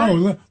 Yeah.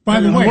 Oh,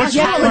 by the way,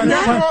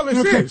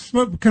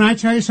 can I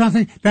tell you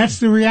something? That's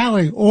the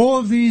reality. All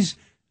of these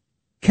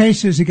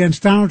cases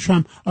against Donald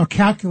Trump are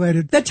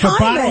calculated to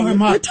bottle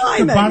him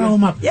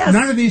up. Yes.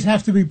 None of these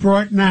have to be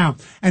brought now.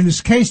 And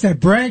this case that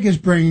Bragg is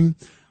bringing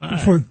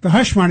for the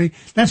hush money,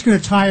 that's going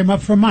to tie him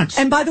up for months.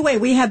 And by the way,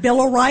 we have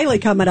Bill O'Reilly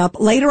coming up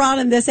later on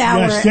in this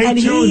hour, and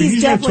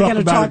he's definitely going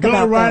to talk about Bill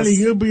O'Reilly. this.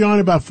 He'll be on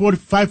about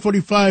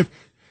 5:45.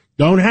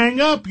 Don't hang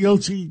up. You'll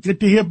get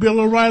to hear Bill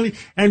O'Reilly.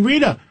 And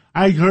Rita,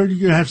 I heard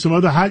you have some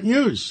other hot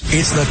news.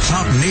 It's the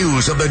top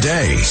news of the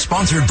day,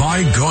 sponsored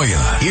by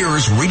Goya.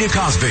 Here's Rita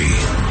Cosby.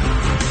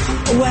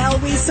 Well,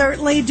 we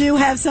certainly do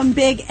have some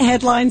big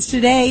headlines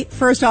today.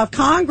 First off,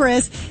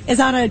 Congress is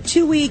on a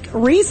 2-week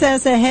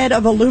recess ahead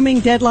of a looming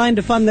deadline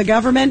to fund the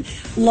government.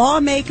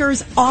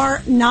 Lawmakers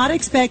are not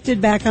expected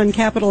back on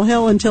Capitol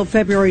Hill until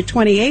February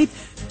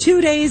 28th.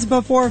 2 days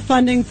before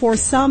funding for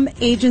some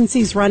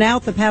agencies run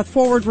out, the path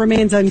forward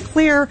remains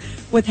unclear,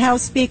 with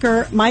House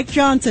Speaker Mike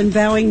Johnson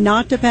vowing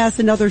not to pass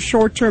another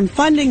short-term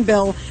funding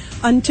bill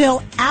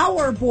until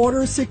our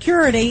border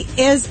security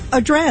is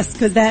addressed,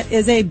 because that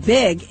is a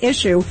big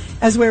issue,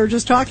 as we were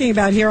just talking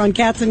about here on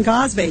Katz and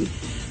Cosby.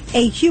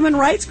 A human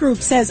rights group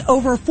says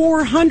over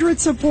 400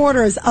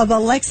 supporters of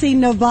Alexei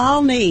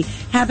Navalny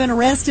have been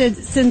arrested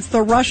since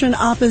the Russian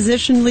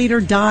opposition leader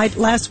died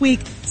last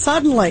week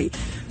suddenly.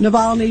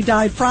 Navalny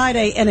died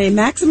Friday in a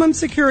maximum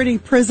security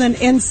prison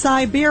in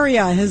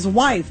Siberia. His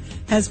wife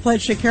has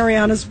pledged to carry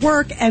on his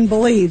work and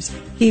believes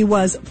he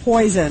was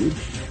poisoned.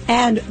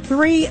 And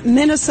 3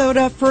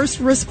 Minnesota first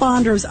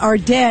responders are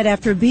dead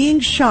after being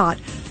shot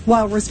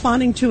while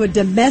responding to a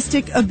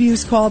domestic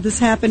abuse call. This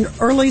happened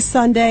early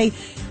Sunday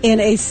in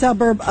a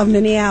suburb of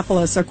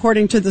Minneapolis.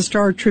 According to the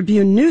Star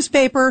Tribune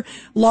newspaper,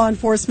 law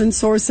enforcement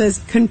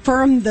sources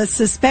confirmed the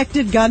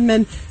suspected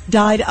gunman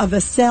died of a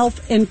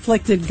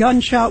self-inflicted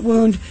gunshot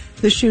wound.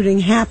 The shooting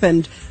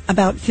happened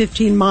about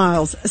 15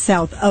 miles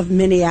south of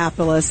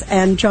Minneapolis.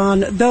 And,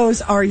 John,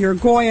 those are your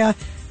Goya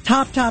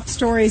top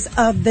stories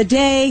of the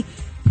day.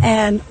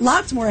 And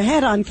lots more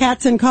ahead on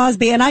Katz and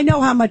Cosby. And I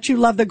know how much you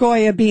love the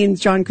Goya beans,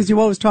 John, because you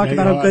always talk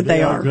about how good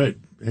they are. Good.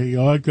 They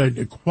are good.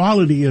 The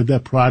quality of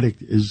that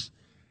product is,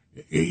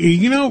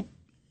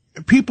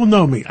 people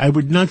know me. I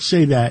would not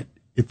say that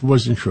if it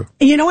wasn't true.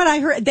 You know what I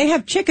heard? They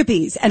have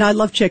chickpeas, and I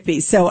love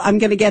chickpeas, so I'm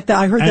going to get that.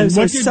 I heard those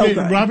are so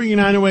good. Robert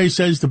Unanaway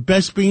says the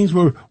best beans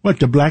were,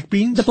 the black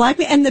beans? The black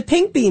beans and the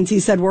pink beans, he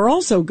said, were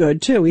also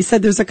good, too. He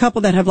said there's a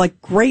couple that have,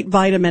 great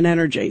vitamin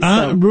energy.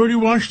 So. Rudy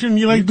Washington,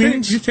 you like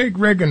beans? You take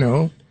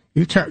oregano,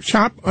 you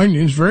chop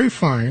onions very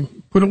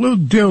fine, put a little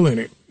dill in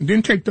it, and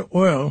then take the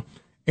oil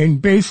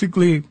and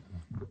basically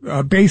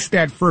baste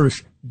that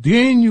first.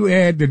 then you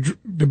add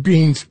the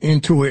beans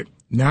into it.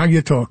 Now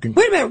you're talking.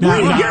 Wait a minute,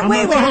 Rudy.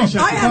 Wait.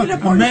 I have an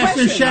important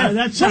question. Chef,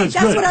 that sounds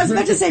that's good. what I was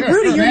about to say.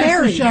 Rudy, you're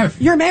married.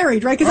 Chef. You're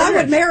married, right? Because I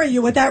would marry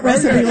you with that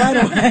recipe right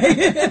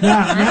away.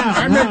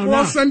 I make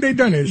all Sunday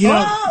dinners.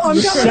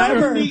 I'm coming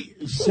over.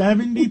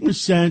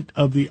 70%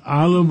 of the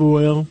olive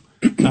oil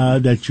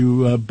that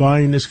you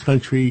buy in this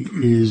country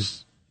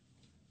is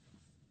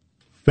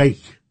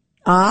fake.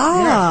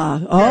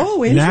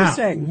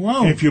 Interesting.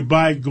 Now, if you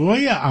buy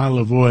Goya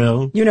olive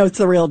oil, you know it's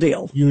the real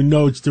deal. You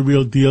know it's the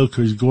real deal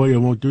because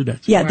Goya won't do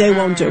that. Yeah, they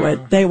won't do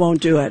it. They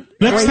won't do it.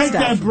 Let's take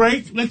that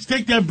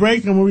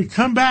break. And when we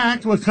come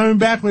back, we're coming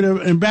back with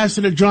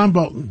Ambassador John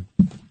Bolton.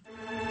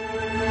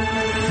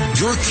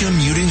 You're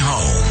commuting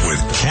home with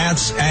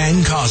Katz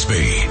and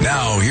Cosby.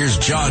 Now, here's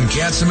John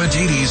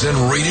Catsimatidis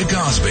and Rita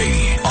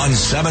Cosby on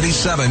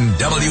 77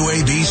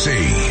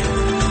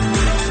 WABC.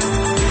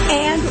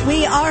 And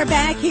we are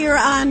back here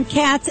on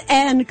Katz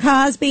and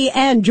Cosby,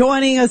 and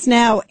joining us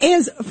now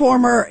is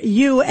former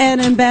UN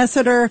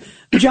Ambassador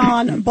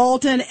John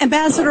Bolton.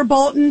 Ambassador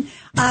Bolton,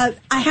 I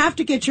have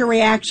to get your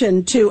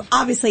reaction to,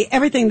 obviously,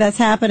 everything that's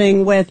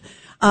happening with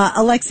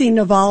Alexei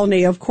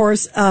Navalny, of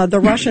course,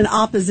 the Russian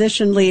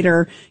opposition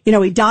leader. You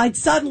know, he died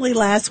suddenly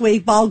last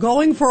week while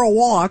going for a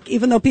walk,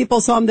 even though people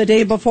saw him the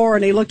day before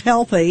and he looked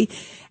healthy.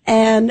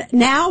 And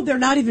now they're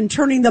not even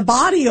turning the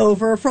body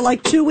over for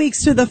like 2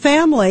 weeks to the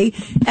family.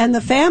 And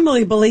the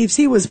family believes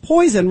he was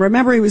poisoned.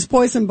 Remember, he was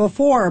poisoned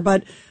before.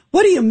 But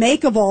what do you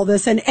make of all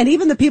this? And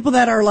even the people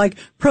that are like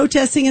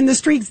protesting in the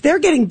streets, they're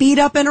getting beat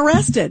up and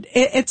arrested.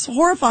 It's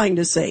horrifying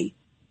to see.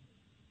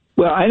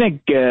 Well, I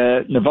think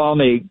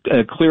Navalny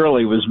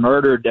clearly was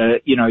murdered.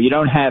 You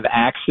don't have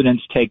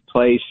accidents take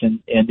place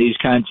in these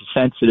kinds of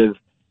sensitive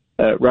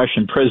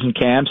Russian prison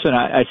camps. And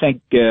I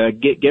think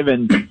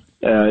given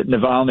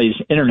Navalny's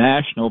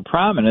international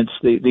prominence,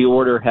 the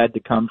order had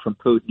to come from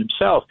Putin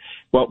himself.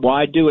 Well,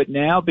 why do it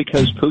now?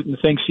 Because Putin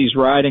thinks he's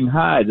riding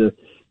high. The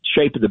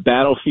shape of the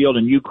battlefield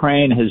in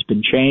Ukraine has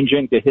been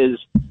changing to his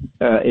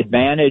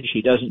advantage.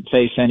 He doesn't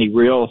face any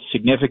real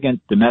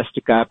significant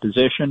domestic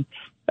opposition.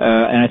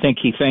 And I think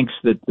he thinks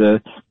that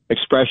the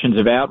expressions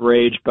of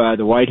outrage by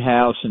the White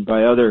House and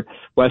by other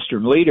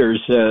Western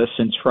leaders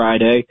since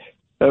Friday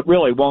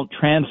really won't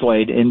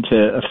translate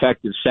into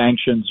effective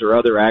sanctions or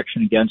other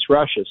action against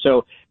Russia.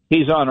 So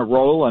he's on a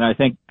roll, and I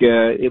think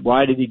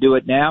why did he do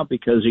it now?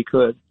 Because he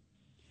could.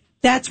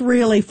 That's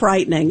really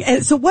frightening.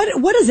 And so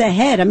what is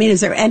ahead? I mean,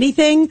 is there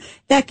anything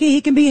that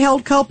he can be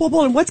held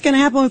culpable? And what's going to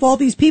happen with all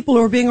these people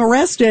who are being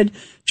arrested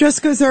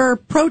just because they're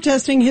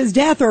protesting his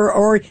death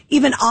or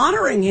even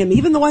honoring him?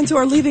 Even the ones who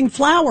are leaving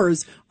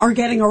flowers are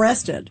getting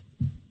arrested.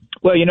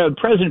 Well,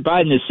 President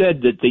Biden has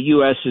said that the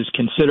U.S. is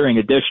considering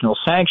additional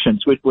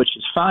sanctions, which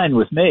is fine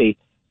with me,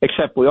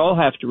 except we all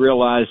have to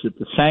realize that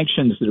the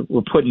sanctions that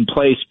were put in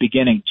place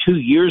beginning 2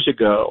 years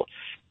ago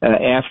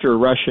after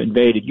Russia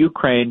invaded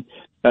Ukraine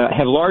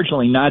have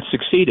largely not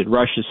succeeded.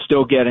 Russia's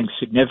still getting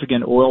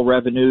significant oil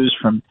revenues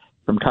from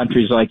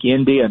countries like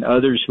India and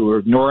others who are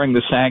ignoring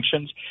the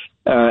sanctions.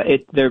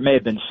 There may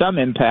have been some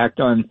impact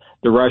on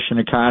the Russian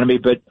economy,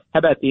 but how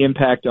about the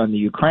impact on the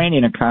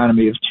Ukrainian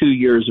economy of 2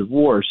 years of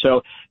war?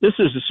 So this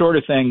is the sort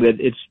of thing that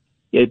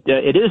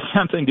it is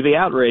something to be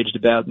outraged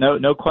about,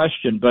 no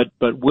question.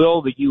 But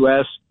will the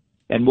U.S.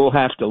 and we'll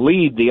have to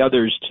lead the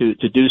others to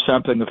do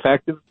something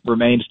effective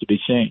remains to be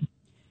seen.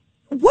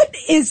 What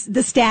is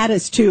the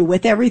status, too,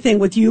 with everything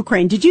with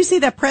Ukraine? Did you see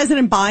that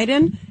President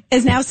Biden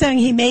is now saying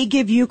he may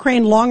give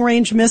Ukraine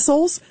long-range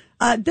missiles?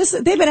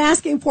 They've been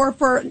asking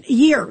for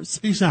years.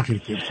 He's not going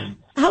to give them.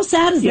 How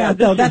sad is that,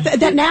 though?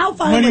 That now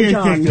finally,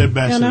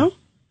 John,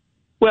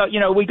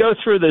 Well, we go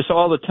through this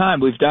all the time.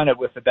 We've done it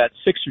with about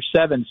 6 or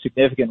 7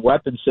 significant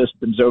weapon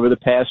systems over the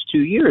past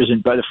 2 years.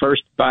 And by the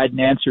first, Biden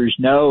answers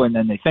no, and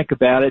then they think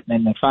about it, and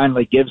then they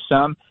finally give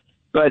some.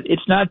 But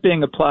it's not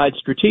being applied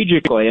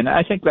strategically. And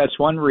I think that's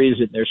one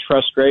reason there's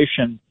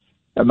frustration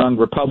among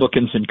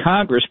Republicans in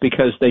Congress,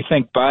 because they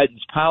think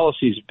Biden's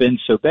policies have been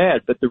so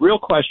bad. But the real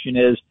question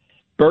is,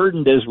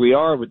 burdened as we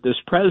are with this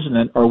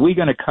president, are we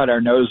going to cut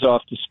our nose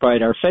off to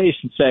spite our face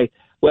and say,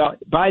 well,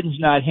 Biden's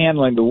not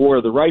handling the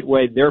war the right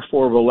way,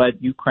 therefore we'll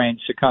let Ukraine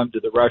succumb to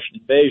the Russian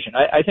invasion?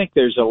 I think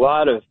there's a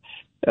lot of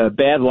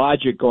bad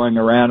logic going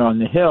around on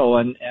the Hill,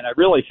 and I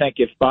really think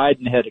if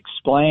Biden had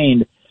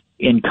explained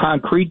in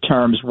concrete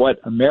terms what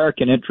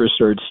American interests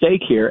are at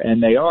stake here,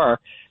 and they are,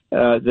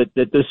 that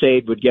this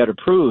aid would get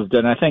approved.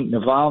 And I think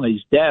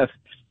Navalny's death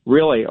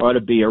really ought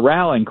to be a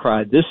rallying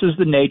cry. This is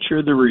the nature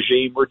of the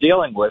regime we're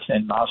dealing with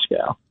in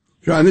Moscow.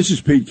 John, this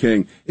is Pete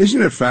King.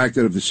 Isn't it a fact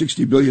that of the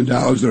 $60 billion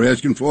they're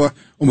asking for,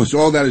 almost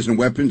all that is in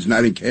weapons,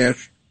 not in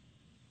cash?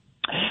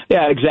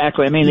 Yeah,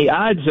 exactly. I mean, the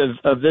odds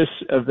of this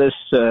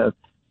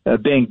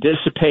being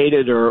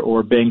dissipated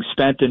or being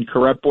spent in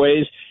corrupt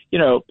ways,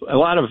 a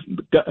lot of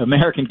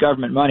American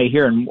government money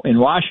here in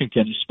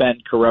Washington is spent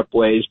in corrupt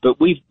ways,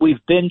 but we've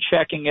been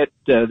checking it.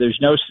 There's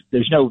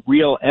no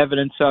real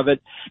evidence of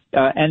it,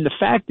 and the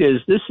fact is,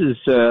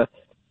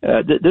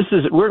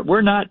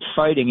 we're not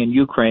fighting in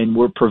Ukraine.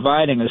 We're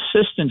providing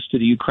assistance to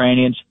the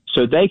Ukrainians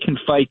so they can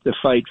fight the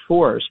fight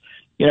for us.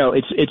 You know,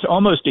 it's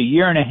almost a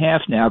year and a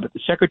half now, but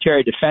the Secretary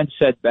of Defense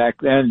said back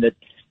then that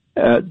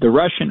the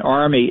Russian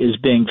army is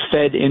being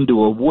fed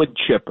into a wood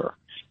chipper,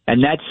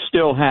 and that's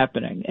still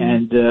happening,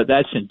 and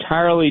that's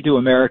entirely to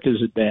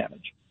America's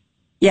advantage.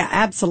 Yeah,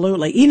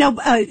 absolutely. You know,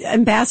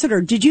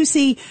 Ambassador, did you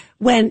see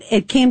when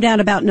it came down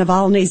about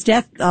Navalny's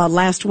death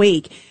last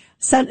week?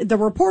 The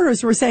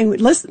reporters were saying,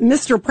 listen,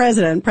 Mr.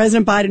 President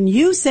Biden,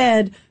 you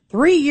said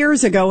 3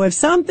 years ago, if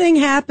something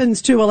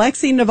happens to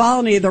Alexei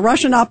Navalny, the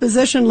Russian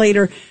opposition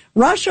leader,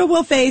 Russia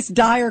will face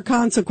dire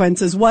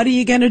consequences. What are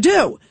you going to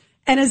do?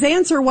 And his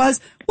answer was,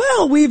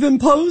 well, we've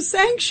imposed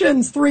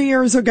sanctions 3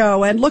 years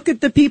ago, and look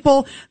at the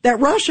people that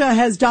Russia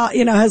has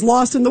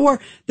lost in the war.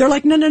 They're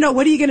like, no,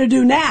 what are you going to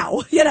do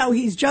now? You know,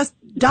 he's just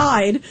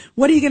died.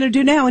 What are you going to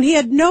do now? And he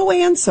had no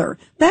answer.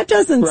 That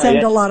doesn't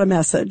send a lot of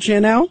message, you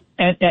know?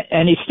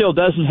 And he still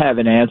doesn't have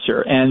an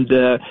answer. And,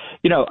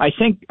 I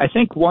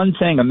think one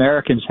thing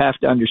Americans have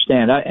to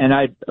understand,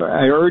 I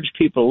urge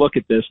people to look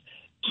at this,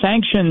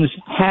 sanctions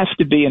have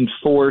to be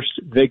enforced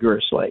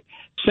vigorously.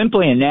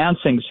 Simply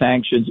announcing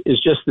sanctions is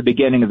just the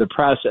beginning of the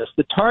process.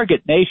 The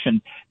target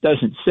nation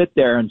doesn't sit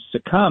there and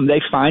succumb.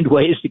 They find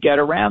ways to get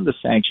around the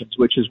sanctions,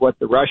 which is what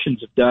the Russians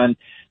have done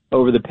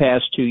over the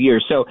past 2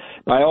 years. So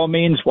by all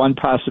means, one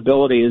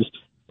possibility is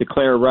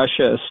declare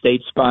Russia a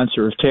state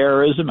sponsor of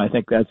terrorism. I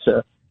think that's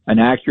an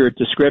accurate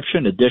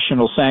description.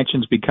 Additional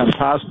sanctions become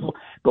possible.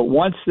 But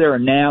once they're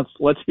announced,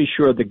 let's be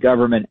sure the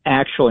government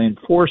actually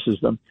enforces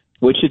them,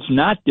 which it's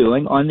not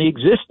doing on the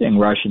existing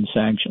Russian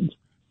sanctions.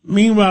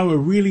 Meanwhile, we're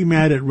really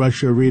mad at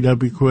Russia, Rita,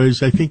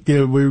 because I think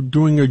we're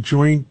doing a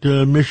joint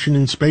mission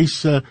in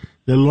space. They're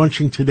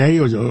launching today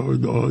or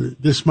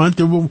this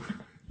month.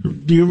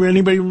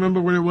 Anybody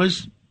remember when it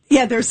was?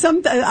 Yeah, there's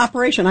some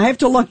operation. I have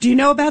to look. Do you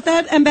know about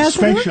that,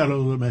 Ambassador? Space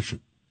shuttle mission.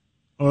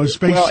 Or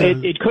space. Well,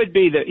 it could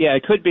be that. Yeah,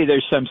 it could be.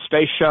 There's some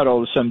space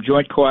shuttle, some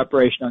joint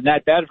cooperation on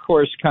that. That, of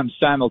course, comes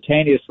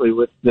simultaneously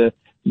with the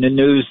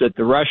news that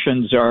the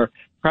Russians are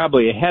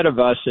probably ahead of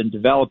us in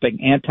developing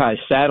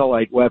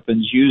anti-satellite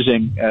weapons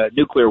using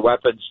nuclear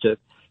weapons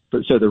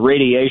so the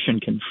radiation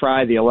can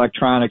fry the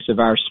electronics of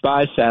our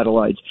spy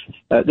satellites.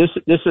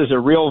 This is a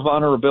real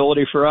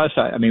vulnerability for us.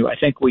 I mean, I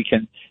think we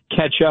can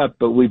catch up,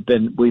 but we've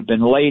been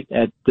late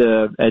at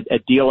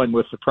dealing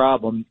with the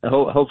problem.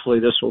 Hopefully,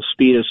 this will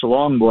speed us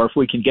along more if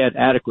we can get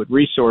adequate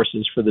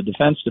resources for the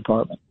Defense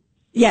Department.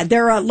 Yeah,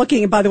 they're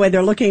looking to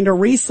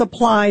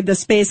resupply the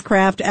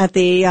spacecraft at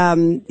the,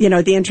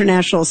 the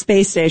International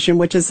Space Station,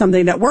 which is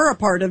something that we're a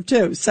part of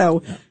too.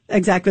 So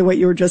exactly what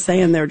you were just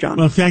saying there, John.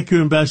 Well, thank you,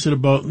 Ambassador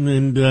Bolton.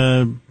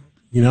 And,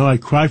 I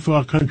cry for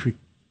our country.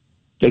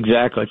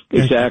 Exactly.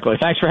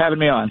 Thanks for having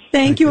me on.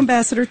 Thank you,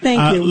 Ambassador.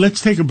 Thank you. Let's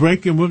take a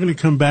break, and we're going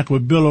to come back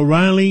with Bill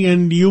O'Reilly.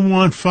 And you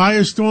want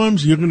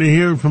firestorms? You're going to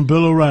hear from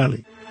Bill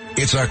O'Reilly.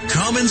 It's a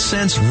common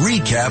sense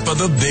recap of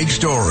the big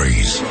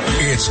stories.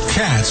 It's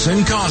Katz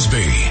and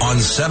Cosby on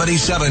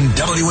 77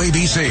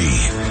 WABC.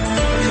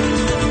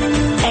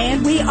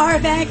 And we are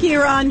back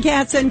here on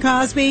Katz and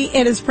Cosby.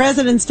 It is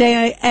President's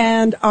Day,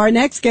 and our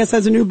next guest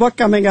has a new book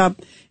coming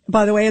up.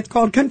 By the way, it's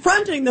called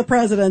Confronting the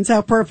Presidents.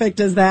 How perfect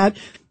is that?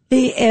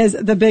 He is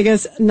the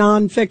biggest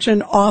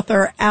nonfiction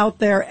author out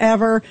there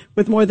ever,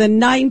 with more than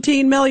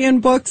 19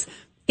 million books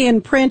in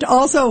print.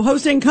 Also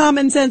hosting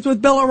Common Sense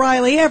with Bill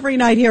O'Reilly every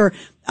night here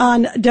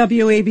on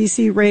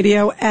WABC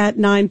Radio at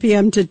 9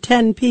 p.m. to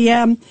 10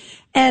 p.m.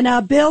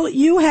 And, Bill,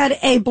 you had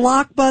a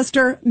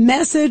blockbuster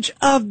message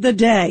of the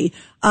day.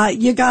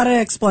 You got to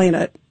explain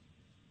it.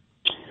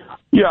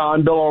 Yeah,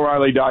 on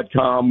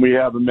BillO'Reilly.com, we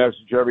have a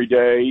message every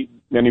day.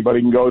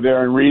 Anybody can go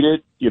there and read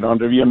it. You don't have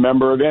to be a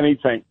member of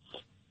anything.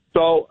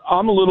 So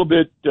I'm a little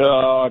bit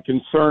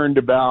concerned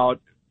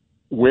about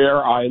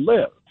where I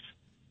live.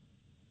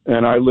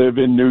 And I live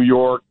in New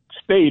York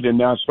State in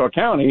Nassau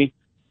County.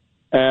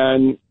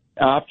 And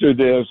after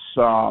this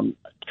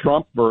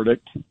Trump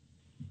verdict,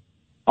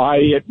 I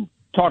had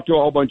talked to a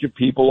whole bunch of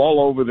people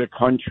all over the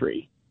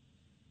country.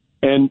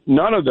 And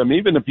none of them,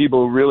 even the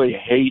people who really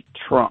hate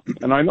Trump,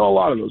 and I know a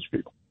lot of those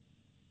people,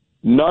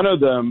 none of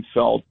them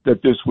felt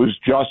that this was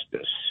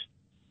justice.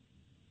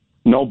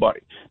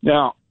 Nobody.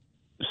 Now,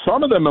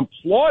 some of them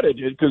applauded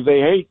it because they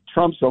hate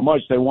Trump so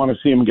much they want to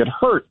see him get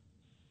hurt.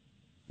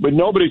 But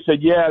nobody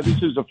said, yeah, this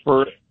is a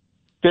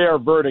fair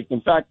verdict.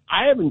 In fact,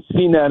 I haven't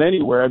seen that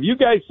anywhere. Have you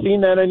guys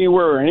seen that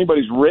anywhere, or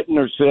anybody's written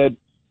or said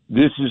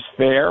this is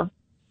fair?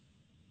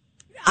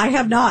 I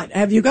have not.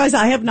 Have you guys?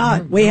 I have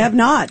not. We have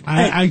not.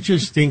 I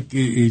just think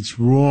it's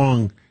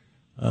wrong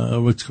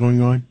what's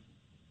going on.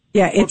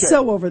 Yeah, it's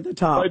so over the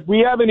top. But we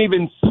haven't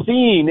even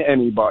seen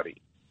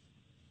anybody.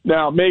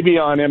 Now, maybe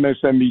on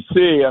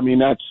MSNBC, I mean,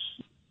 that's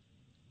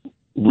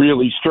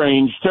really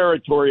strange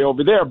territory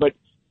over there. But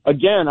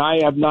again, I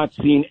have not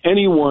seen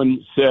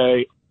anyone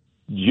say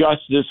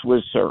justice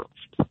was served.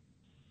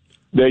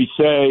 They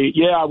say,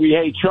 yeah, we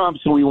hate Trump,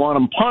 so we want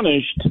him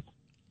punished,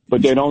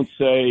 but they don't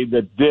say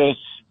that this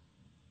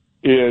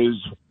is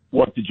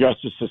what the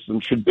justice system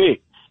should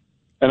be.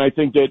 And I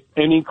think that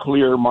any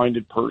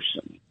clear-minded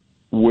person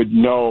would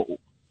know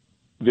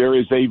there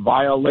is a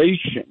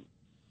violation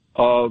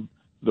of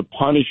the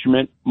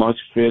punishment must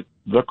fit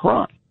the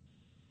crime.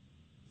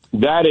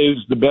 That is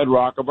the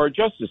bedrock of our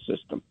justice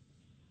system.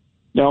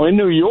 Now, in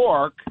New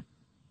York,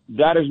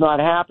 that is not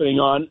happening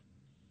on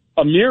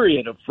a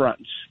myriad of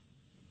fronts.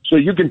 So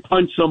you can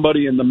punch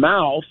somebody in the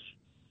mouth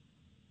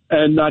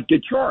and not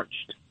get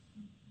charged.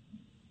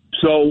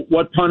 So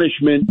what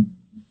punishment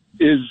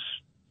is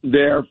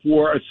there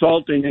for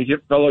assaulting a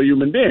fellow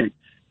human being?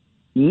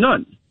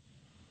 None.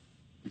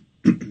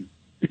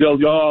 You go,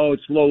 oh,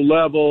 it's low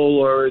level,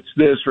 or it's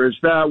this, or it's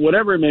that,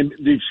 whatever the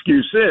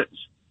excuse is.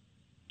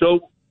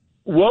 So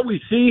what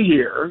we see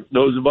here,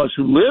 those of us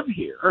who live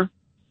here,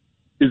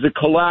 is a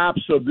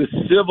collapse of the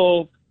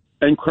civil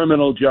and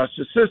criminal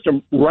justice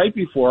system right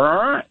before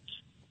our eyes.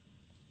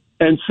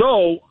 And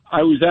so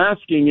I was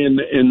asking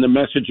in the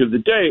message of the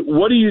day,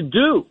 what do you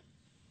do?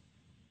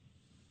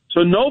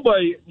 So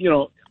nobody,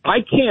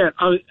 I can't,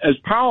 as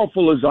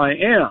powerful as I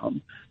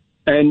am,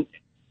 and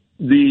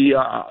the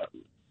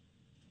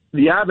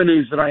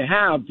avenues that I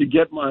have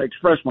to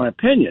express my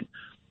opinion,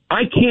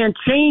 I can't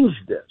change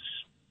this.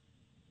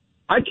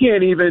 I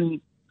can't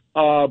even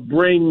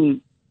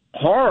bring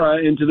horror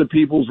into the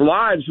people's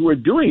lives who are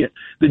doing it.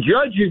 The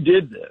judge who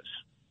did this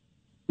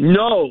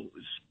knows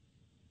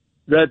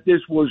that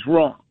this was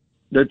wrong,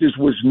 that this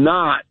was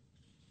not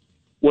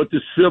what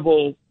the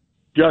civil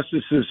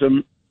justice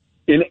system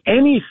in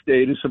any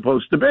state is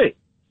supposed to be.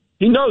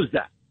 He knows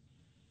that.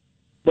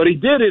 But he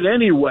did it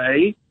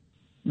anyway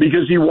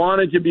because he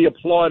wanted to be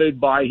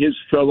applauded by his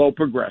fellow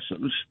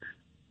progressives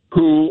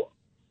who,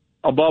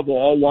 above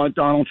all, want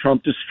Donald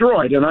Trump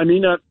destroyed. And I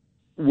mean that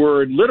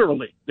word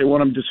literally. They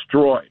want him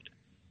destroyed.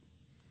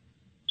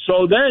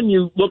 So then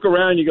you look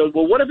around and you go,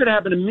 well, what if it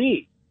happened to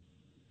me?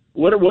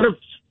 What if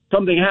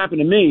something happened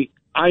to me?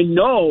 I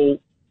know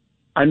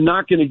I'm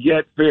not going to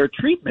get fair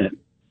treatment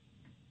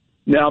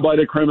now by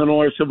the criminal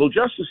or civil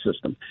justice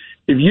system.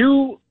 If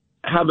you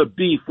have a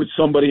beef with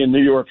somebody in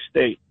New York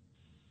State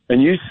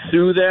and you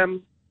sue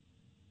them,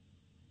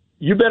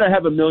 you better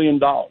have $1 million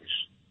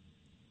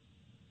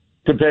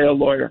to pay a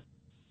lawyer.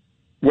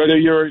 Whether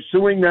you're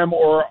suing them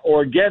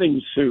or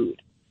getting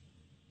sued,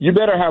 you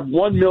better have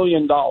 $1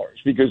 million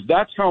because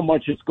that's how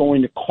much it's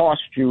going to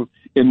cost you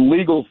in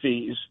legal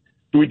fees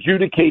to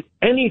adjudicate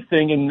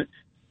anything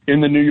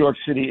in the New York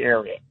City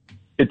area.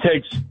 It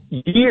takes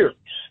years.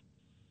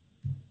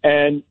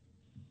 And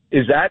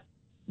is that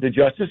the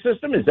justice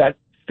system? Is that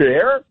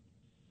fair?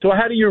 So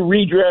how do you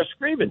redress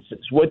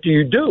grievances? What do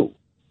you do?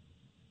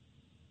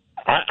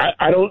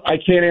 I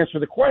can't answer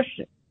the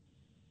question.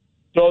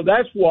 So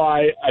that's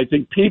why I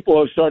think people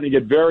are starting to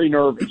get very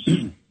nervous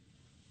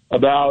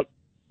about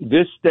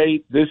this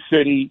state, this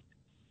city.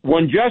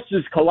 When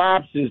justice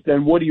collapses,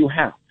 then what do you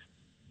have?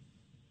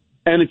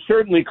 And it's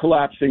certainly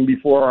collapsing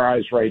before our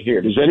eyes right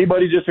here. Does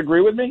anybody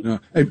disagree with me? No.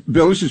 Hey,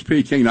 Bill, this is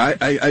Pete King. I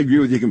agree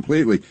with you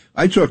completely.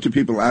 I talk to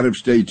people out of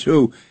state,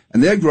 too,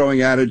 and their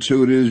growing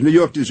attitude is New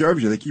York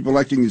deserves it. They keep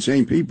electing the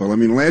same people. I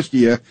mean, last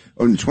year,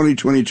 in the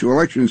 2022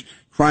 elections,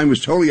 crime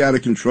was totally out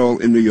of control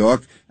in New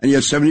York, and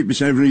yet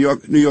 70%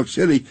 of New York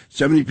City,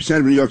 70%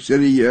 of New York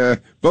City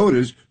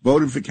voters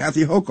voted for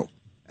Kathy Hochul.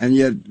 And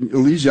yet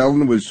Lee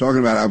Zeldin was talking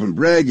about Alvin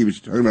Bragg. He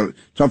was talking about a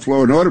tough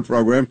law and order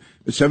program.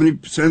 But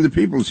 70% of the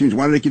people, it seems,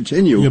 wanted to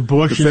continue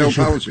the failed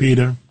policy.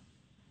 Peter.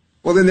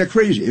 Well, then they're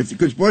crazy.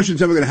 Because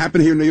abortion's never going to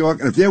happen here in New York,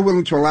 and if they're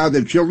willing to allow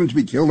their children to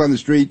be killed on the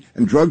street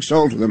and drugs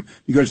sold to them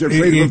because they're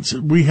afraid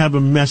we have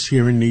a mess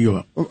here in New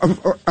York.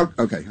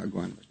 Okay, I'll go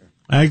on.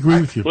 I agree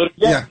with you. But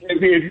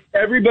if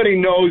everybody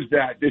knows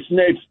that.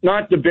 It's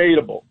not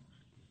debatable.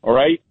 All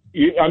right?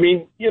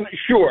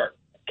 Sure.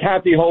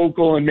 Kathy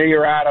Hochul and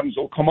Mayor Adams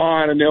will come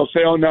on and they'll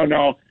say, oh, no,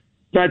 it's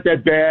not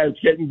that bad. It's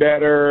getting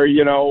better.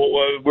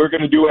 We're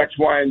going to do X,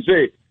 Y, and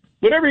Z.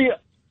 But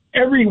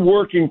every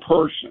working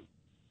person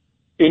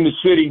in the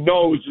city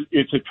knows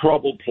it's a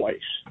troubled place.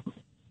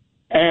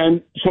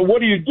 And so what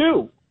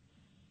do?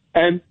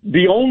 And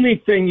the only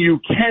thing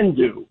you can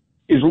do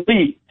is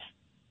leave.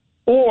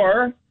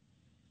 Or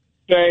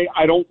say,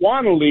 I don't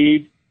want to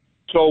leave,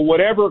 so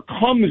whatever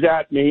comes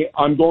at me,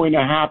 I'm going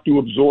to have to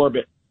absorb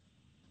it.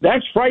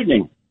 That's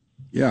frightening.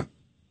 Yeah.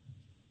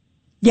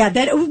 Yeah.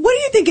 What do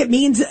you think it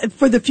means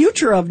for the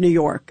future of New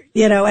York?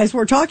 As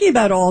we're talking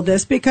about all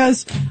this,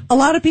 because a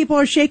lot of people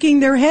are shaking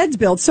their heads,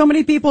 Bill. So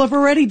many people have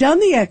already done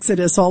the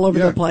exodus all over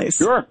the place.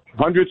 Sure.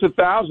 Hundreds of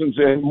thousands.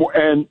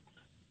 And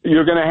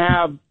you're going to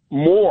have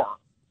more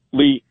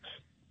leave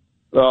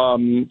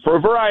for a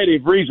variety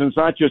of reasons,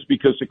 not just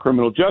because the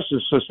criminal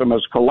justice system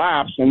has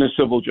collapsed and the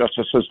civil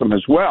justice system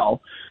as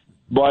well,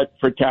 but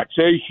for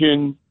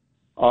taxation,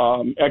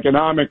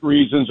 economic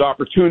reasons,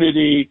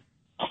 opportunity,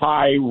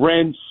 high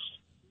rents,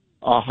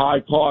 high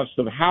cost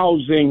of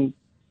housing,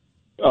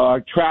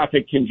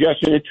 traffic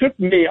congestion.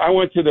 I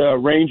went to the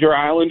Ranger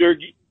Islander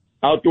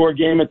outdoor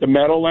game at the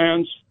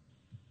Meadowlands.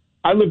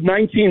 I live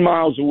 19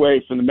 miles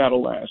away from the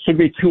Meadowlands. It took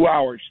me 2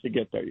 hours to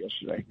get there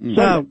yesterday.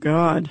 Oh,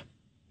 God.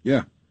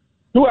 Yeah.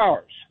 2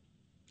 hours.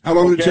 How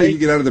long did it take you to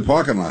get out of the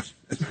parking lot?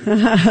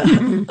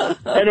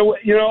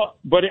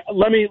 But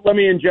let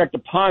me inject a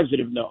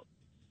positive note.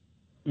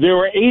 there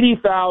were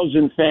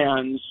 80,000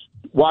 fans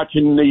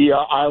watching the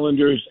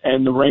Islanders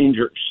and the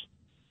Rangers.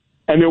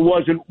 And there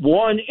wasn't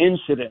one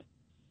incident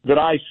that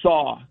I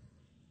saw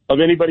of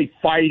anybody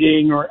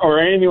fighting or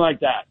anything like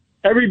that.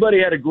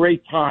 Everybody had a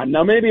great time.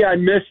 Now, maybe I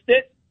missed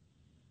it,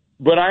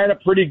 but I had a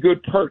pretty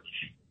good perch,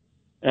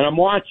 and I'm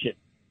watching.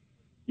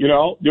 You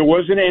know, there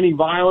wasn't any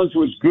violence. It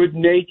was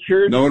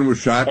good-natured. No one was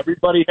shot.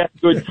 Everybody had a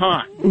good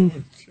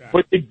time.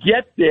 But to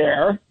get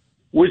there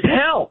was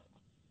hell.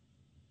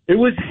 It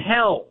was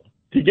hell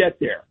to get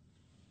there.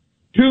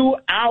 2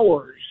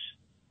 hours,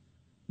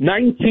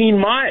 19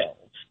 miles.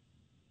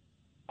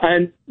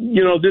 And,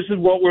 you know, this is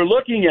what we're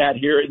looking at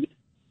here.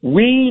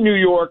 We New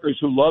Yorkers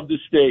who love the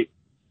state,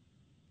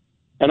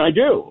 and I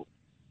do,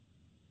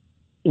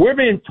 we're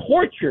being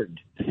tortured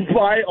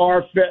by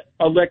our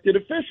elected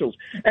officials.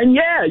 And,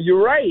 yeah,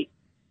 you're right.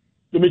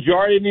 The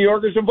majority of New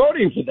Yorkers are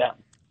voting for them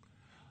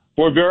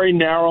for very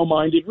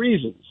narrow-minded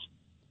reasons.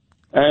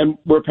 And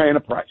we're paying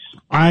a price.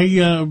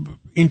 I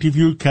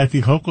interviewed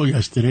Kathy Hochul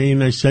yesterday,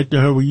 and I said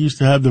to her, we used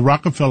to have the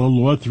Rockefeller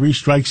law, 3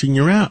 strikes and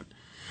you're out.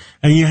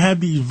 And you have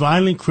these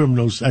violent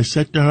criminals. I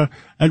said to her,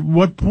 at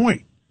what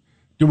point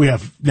do we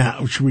have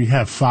now? Should we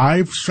have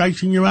 5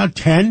 strikes and you're out?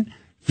 10?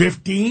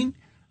 15?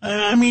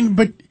 I mean,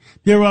 but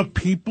there are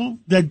people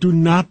that do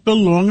not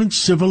belong in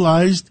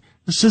civilized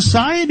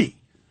society.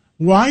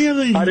 Why are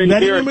they letting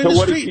them in the streets?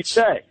 What did she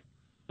say?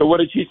 So what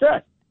did she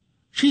say?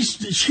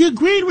 She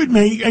agreed with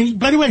me. And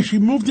by the way, she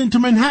moved into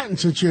Manhattan,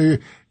 since you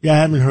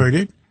haven't heard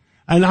it.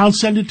 And I'll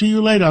send it to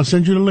you later. I'll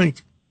send you the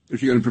link.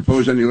 Is she going to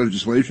propose any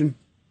legislation?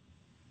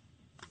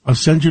 I'll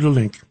send you the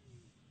link.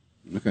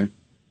 Okay.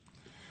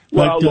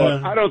 Well,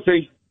 look, I don't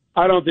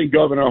think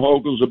Governor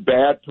Hochul's a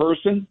bad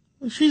person.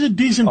 She's a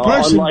decent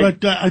person,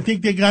 but I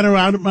think they got her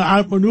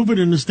outmaneuvered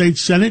in the state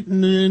Senate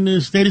and in the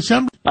state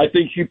assembly. I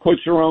think she puts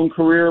her own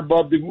career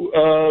above the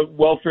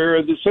welfare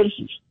of the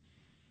citizens.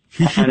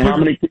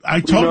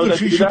 I told her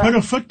she should put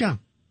her foot down.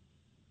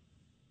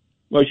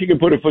 Well, she can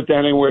put her foot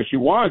down anywhere she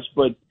wants,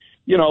 but,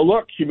 you know,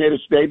 look, she made a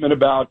statement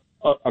about,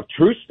 a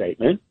true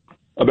statement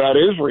about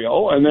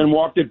Israel, and then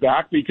walked it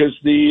back because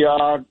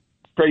the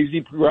crazy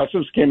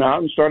progressives came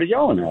out and started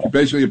yelling at her.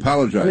 Basically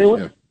apologized,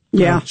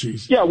 Yeah. Oh,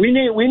 yeah, we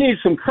need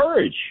some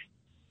courage.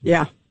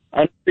 Yeah.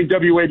 I think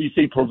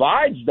WABC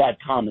provides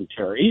that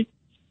commentary.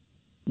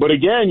 But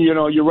again, you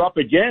know, you're up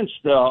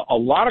against a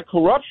lot of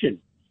corruption.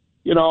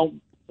 You know,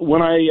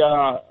 when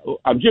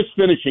I'm just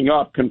finishing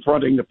up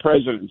confronting the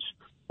presidents,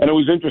 and it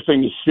was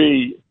interesting to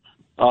see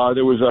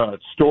there was a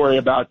story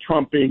about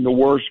Trump being the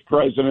worst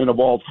president of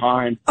all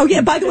time. Oh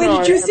yeah. By the way,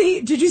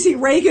 did you see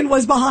Reagan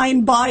was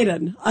behind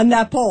Biden on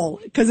that poll?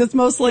 Because it's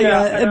mostly.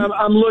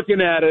 I'm looking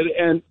at it,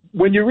 and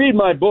when you read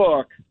my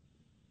book,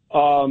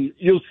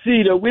 you'll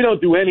see that we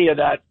don't do any of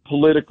that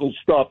political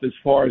stuff as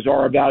far as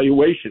our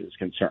evaluation is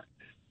concerned.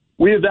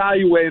 We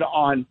evaluate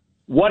on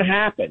what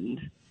happened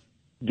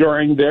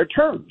during their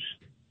terms.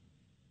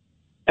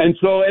 And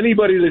so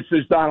anybody that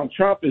says Donald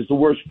Trump is the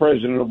worst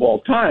president of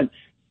all time,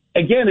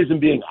 again, isn't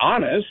being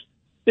honest.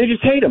 They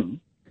just hate him.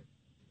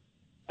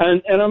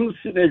 And I'm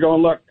sitting there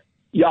going, look,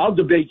 I'll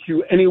debate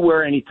you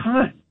anywhere,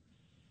 anytime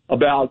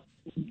about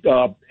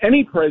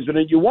any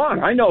president you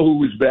want. I know who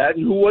was bad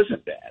and who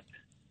wasn't bad.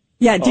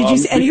 Yeah, did you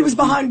see, and he was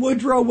behind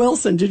Woodrow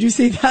Wilson. Did you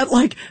see that?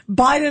 Like,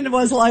 Biden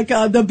was like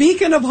the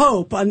beacon of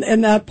hope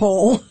in that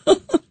poll.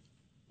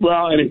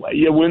 Well,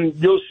 anyway, when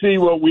you'll see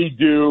what we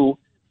do,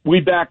 we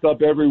back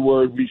up every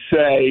word we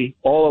say.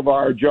 All of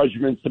our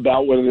judgments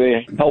about whether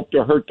they helped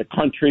or hurt the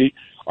country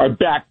are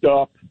backed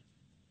up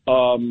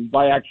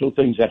by actual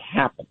things that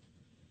happen.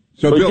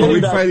 So, Bill, are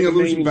we fighting a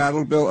losing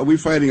battle? Bill, are we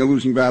fighting a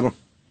losing battle?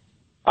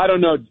 I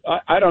don't know.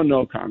 I don't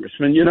know,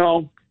 Congressman. You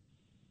know,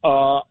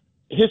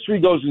 history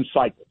goes in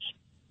cycles.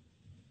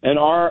 And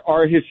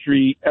our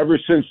history, ever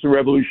since the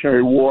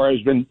Revolutionary War,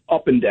 has been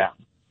up and down,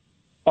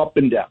 up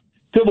and down.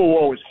 Civil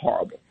War was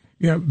horrible.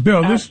 Yeah,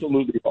 Bill,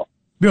 absolutely horrible.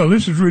 Bill,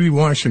 this is Rudy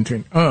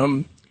Washington.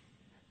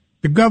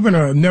 The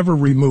governor never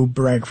removed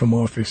Bragg from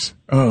office.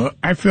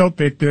 I felt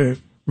that the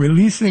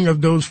releasing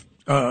of those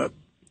 5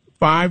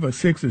 or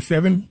 6 or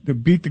 7 to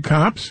beat the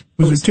cops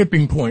was a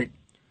tipping point.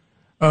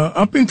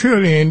 Up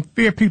until then,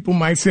 fair people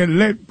might say,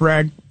 let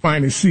Bragg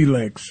find his sea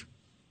legs.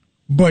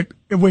 But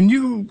when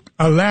you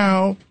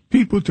allow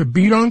people to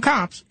beat on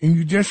cops and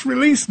you just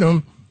release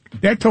them,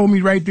 that told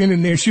me right then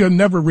and there she'll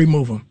never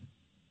remove them.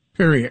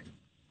 Period.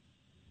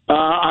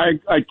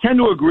 I tend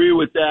to agree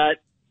with that,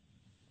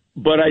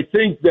 but I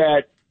think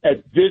that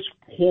at this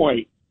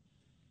point,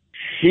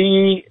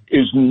 she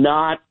is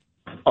not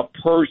a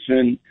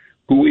person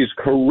who is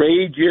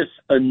courageous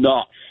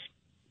enough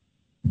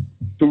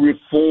to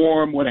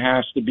reform what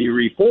has to be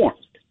reformed.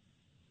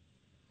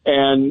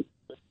 And,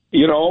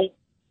 you know,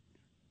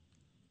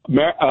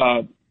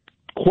 Andrew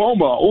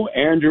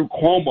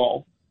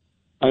Cuomo,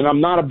 and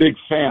I'm not a big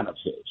fan of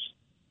his.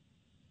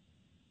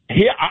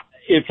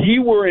 If he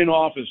were in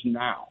office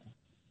now,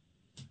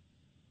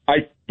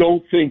 I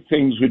don't think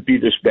things would be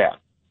this bad.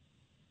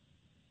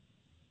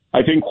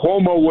 I think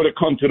Cuomo would have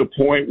come to the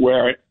point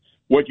where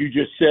what you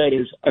just said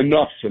is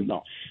enough's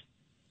enough.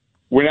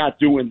 We're not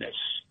doing this.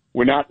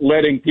 We're not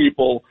letting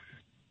people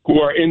who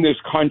are in this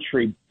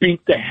country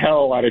beat the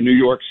hell out of New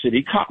York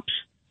City cops.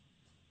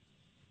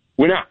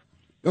 We're not.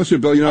 Also,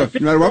 Bill, no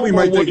matter what we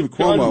might think of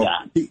Cuomo,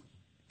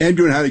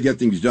 Andrew knew how to get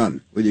things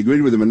done. Whether you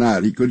agreed with him or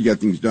not, he could get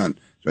things done.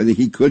 So I think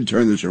he could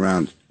turn this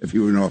around if he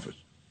were in office.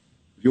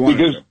 If you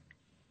wanted to.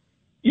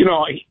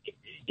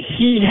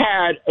 He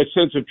had a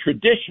sense of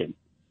tradition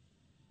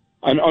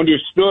and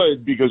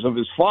understood, because of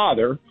his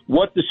father,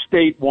 what the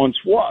state once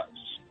was.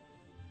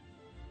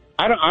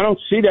 I don't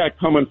see that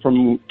coming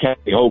from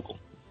Kathy Hochul.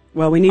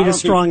 Well, we need a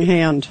strong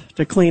hand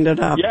to clean it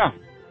up. Yeah.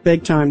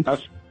 Big time.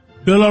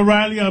 Bill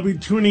O'Reilly, I'll be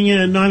tuning in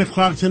at 9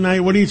 o'clock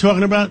tonight. What are you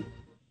talking about?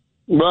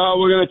 Well,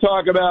 we're going to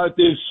talk about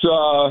this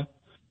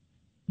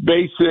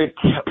basic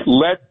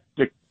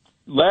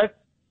let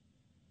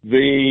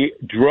the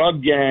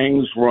drug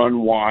gangs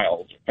run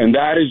wild. And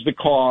that is the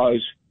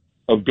cause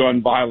of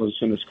gun violence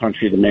in this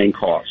country, the main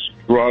cause.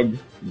 Drug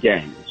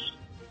gangs.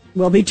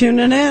 We'll be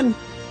tuning in.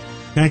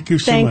 Thank you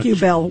so much. Thank you,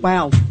 Bill.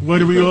 Wow. What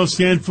do we all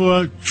stand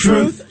for?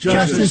 Truth,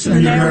 justice,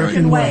 and the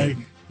American way.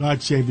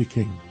 God save the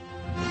king.